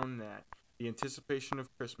around that, the anticipation of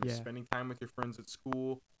Christmas, spending time with your friends at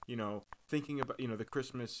school, thinking about, the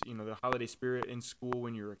Christmas, the holiday spirit in school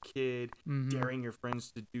when you're a kid, daring your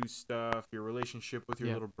friends to do stuff, your relationship with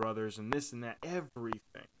your little brothers, and this and that,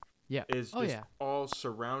 everything is just all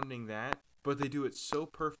surrounding that. but they do it so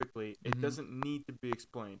perfectly. It doesn't need to be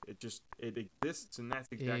explained. It exists, and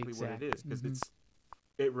that's exactly what it is, because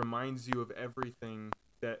it reminds you of everything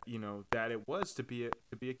that that it was to be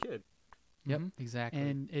a kid. Yep, exactly.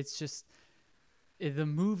 And it's just the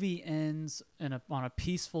movie ends on a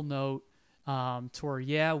peaceful note. To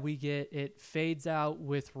where we get it fades out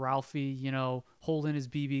with Ralphie, holding his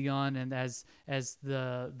BB gun, and as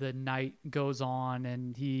the night goes on,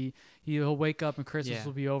 and he'll wake up and Christmas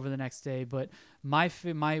will be over the next day. But my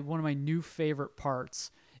one of my new favorite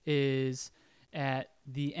parts is at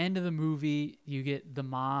the end of the movie, you get the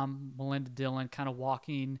mom, Melinda Dillon, kind of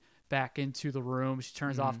walking back into the room. She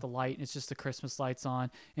turns off the light, and it's just the Christmas lights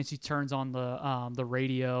on, and she turns on the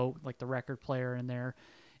radio, like the record player in there.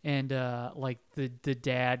 And like the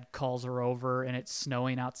dad calls her over, and it's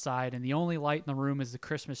snowing outside, and the only light in the room is the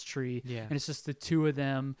Christmas tree. Yeah. And it's just the two of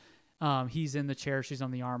them. He's in the chair, she's on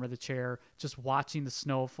the arm of the chair, just watching the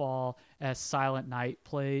snowfall as Silent Night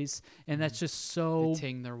plays. And that's just so... They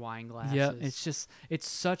ting their wine glasses. Yeah, it's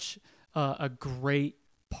such a great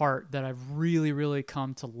part that I've really, really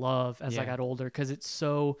come to love as I got older, because it's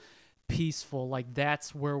so peaceful. Like,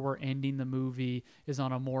 that's where we're ending the movie, is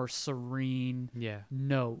on a more serene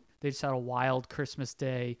note. They just had a wild Christmas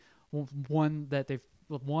day, one that they've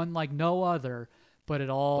won like no other, but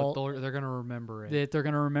they're gonna remember it. They're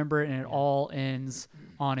gonna remember it, and it all ends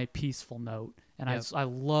on a peaceful note. And I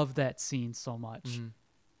love that scene so much.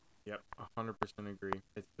 Yep, 100% agree.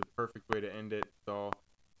 It's the perfect way to end it. It's all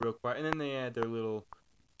real quiet, and then they add their little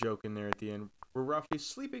joke in there at the end, where Ralphie's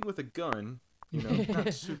sleeping with a gun.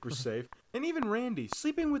 Not super safe. And even Randy,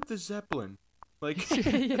 sleeping with the Zeppelin. Like,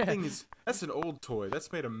 that thing that's an old toy. That's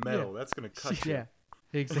made of metal. That's going to cut you. Yeah,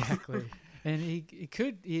 exactly. And he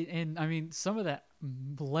could, and I mean, some of that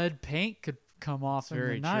lead paint could come off in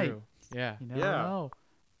the night. True. Yeah. You never know.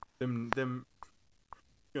 Them,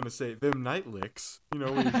 going to say, them night licks. When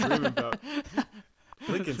you're dreaming about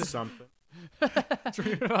licking something.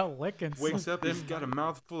 Dreaming about licking something. Wakes up, he's got a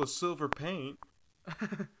mouthful of silver paint.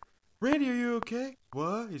 Randy, are you okay?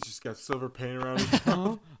 What? He's just got silver paint around his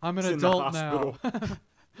mouth. I'm an adult now.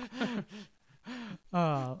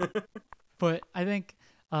 But I think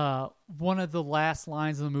one of the last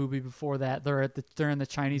lines of the movie before that, they're in the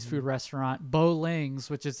Chinese food restaurant, Bo Ling's,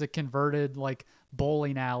 which is a converted like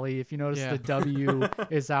bowling alley. If you notice, the W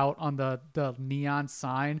is out on the neon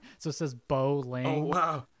sign, so it says Bo Ling. Oh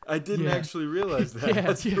wow! I didn't actually realize that.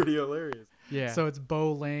 That's pretty hilarious. Yeah. So it's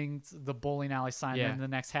Bo Ling, the bowling alley sign, and the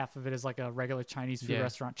next half of it is like a regular Chinese food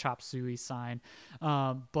restaurant chop suey sign.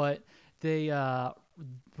 But they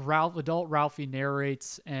adult Ralphie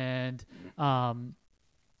narrates and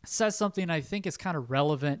says something I think is kind of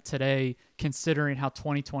relevant today, considering how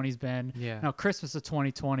 2020's been. Yeah. Now Christmas of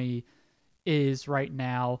 2020 is right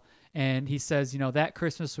now. And he says, that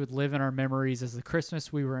Christmas would live in our memories as the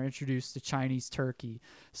Christmas we were introduced to Chinese turkey.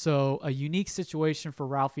 So a unique situation for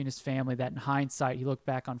Ralphie and his family that in hindsight he looked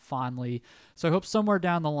back on fondly. So I hope somewhere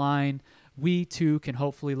down the line we too can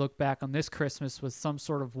hopefully look back on this Christmas with some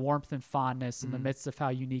sort of warmth and fondness in the midst of how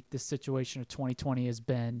unique this situation of 2020 has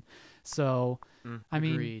been. So, I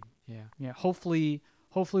mean, agreed. Yeah. Hopefully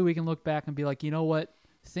we can look back and be like, you know what?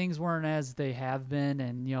 Things weren't as they have been,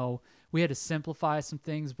 and we had to simplify some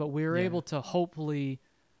things, but we were able to hopefully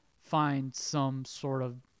find some sort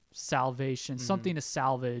of salvation, something to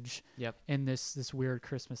salvage in this weird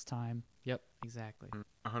Christmas time. Yep, exactly.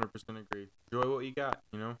 100% agree. Enjoy what you got,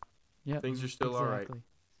 Yep, things are still all right.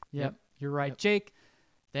 Yep, you're right. Jake,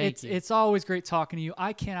 Thank you. It's always great talking to you.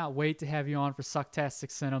 I cannot wait to have you on for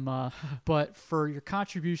Sucktastic Cinema. But for your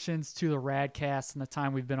contributions to the Radcast and the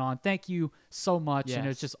time we've been on, thank you so much. Yes. And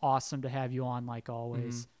it's just awesome to have you on like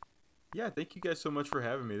always. Yeah, thank you guys so much for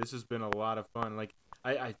having me. This has been a lot of fun. Like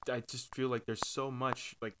I just feel like there's so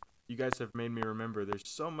much, like, you guys have made me remember there's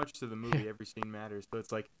so much to the movie. Every scene matters. So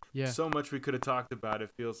it's like so much we could have talked about.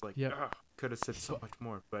 It feels like could have said so much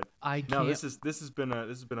more. But this has been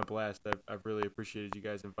a blast. I've really appreciated you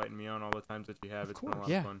guys inviting me on all the times that you have. It's been a lot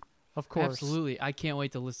of fun. Of course. Absolutely. I can't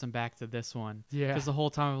wait to listen back to this one. Yeah. Because the whole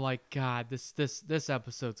time I'm like, God, this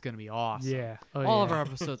episode's going to be awesome. Yeah. All of our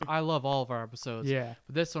episodes. I love all of our episodes. Yeah.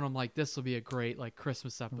 But this one, I'm like, this will be a great like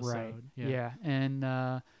Christmas episode. Right. Yeah.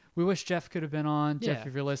 And we wish Jeff could have been on. Jeff,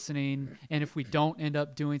 if you're listening. And if we don't end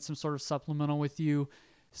up doing some sort of supplemental with you,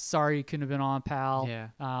 sorry you couldn't have been on, pal.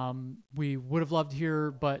 Yeah. We would have loved to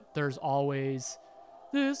hear, but there's always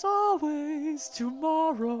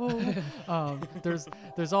tomorrow.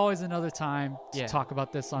 There's always another time to talk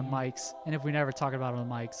about this on mics, and if we never talk about it on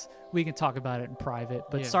mics, we can talk about it in private.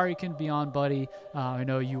 But sorry you couldn't be on, buddy. I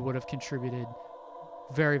know you would have contributed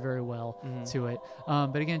very, very well to it.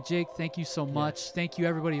 But again, Jake, thank you so much. Thank you,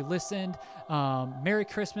 everybody who listened. Merry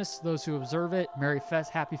Christmas to those who observe it.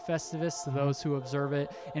 Happy Festivus to those who observe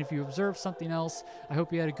it. And if you observe something else, I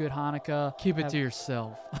hope you had a good Hanukkah. Keep it to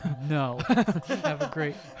yourself. No. Have a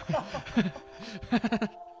great...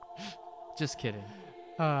 Just kidding.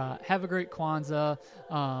 Have a great Kwanzaa.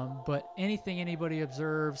 But anything anybody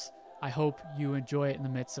observes, I hope you enjoy it in the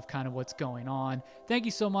midst of kind of what's going on. Thank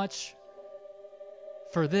you so much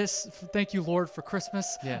for this. Thank you, Lord, for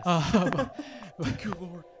Christmas. Yes. Thank you,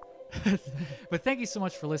 Lord. But thank you so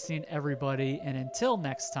much for listening, everybody. And until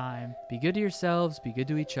next time, be good to yourselves, be good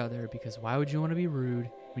to each other, because why would you want to be rude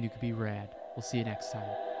when you could be rad? We'll see you next time.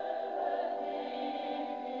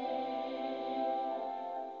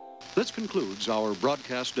 This concludes our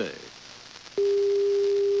broadcast day.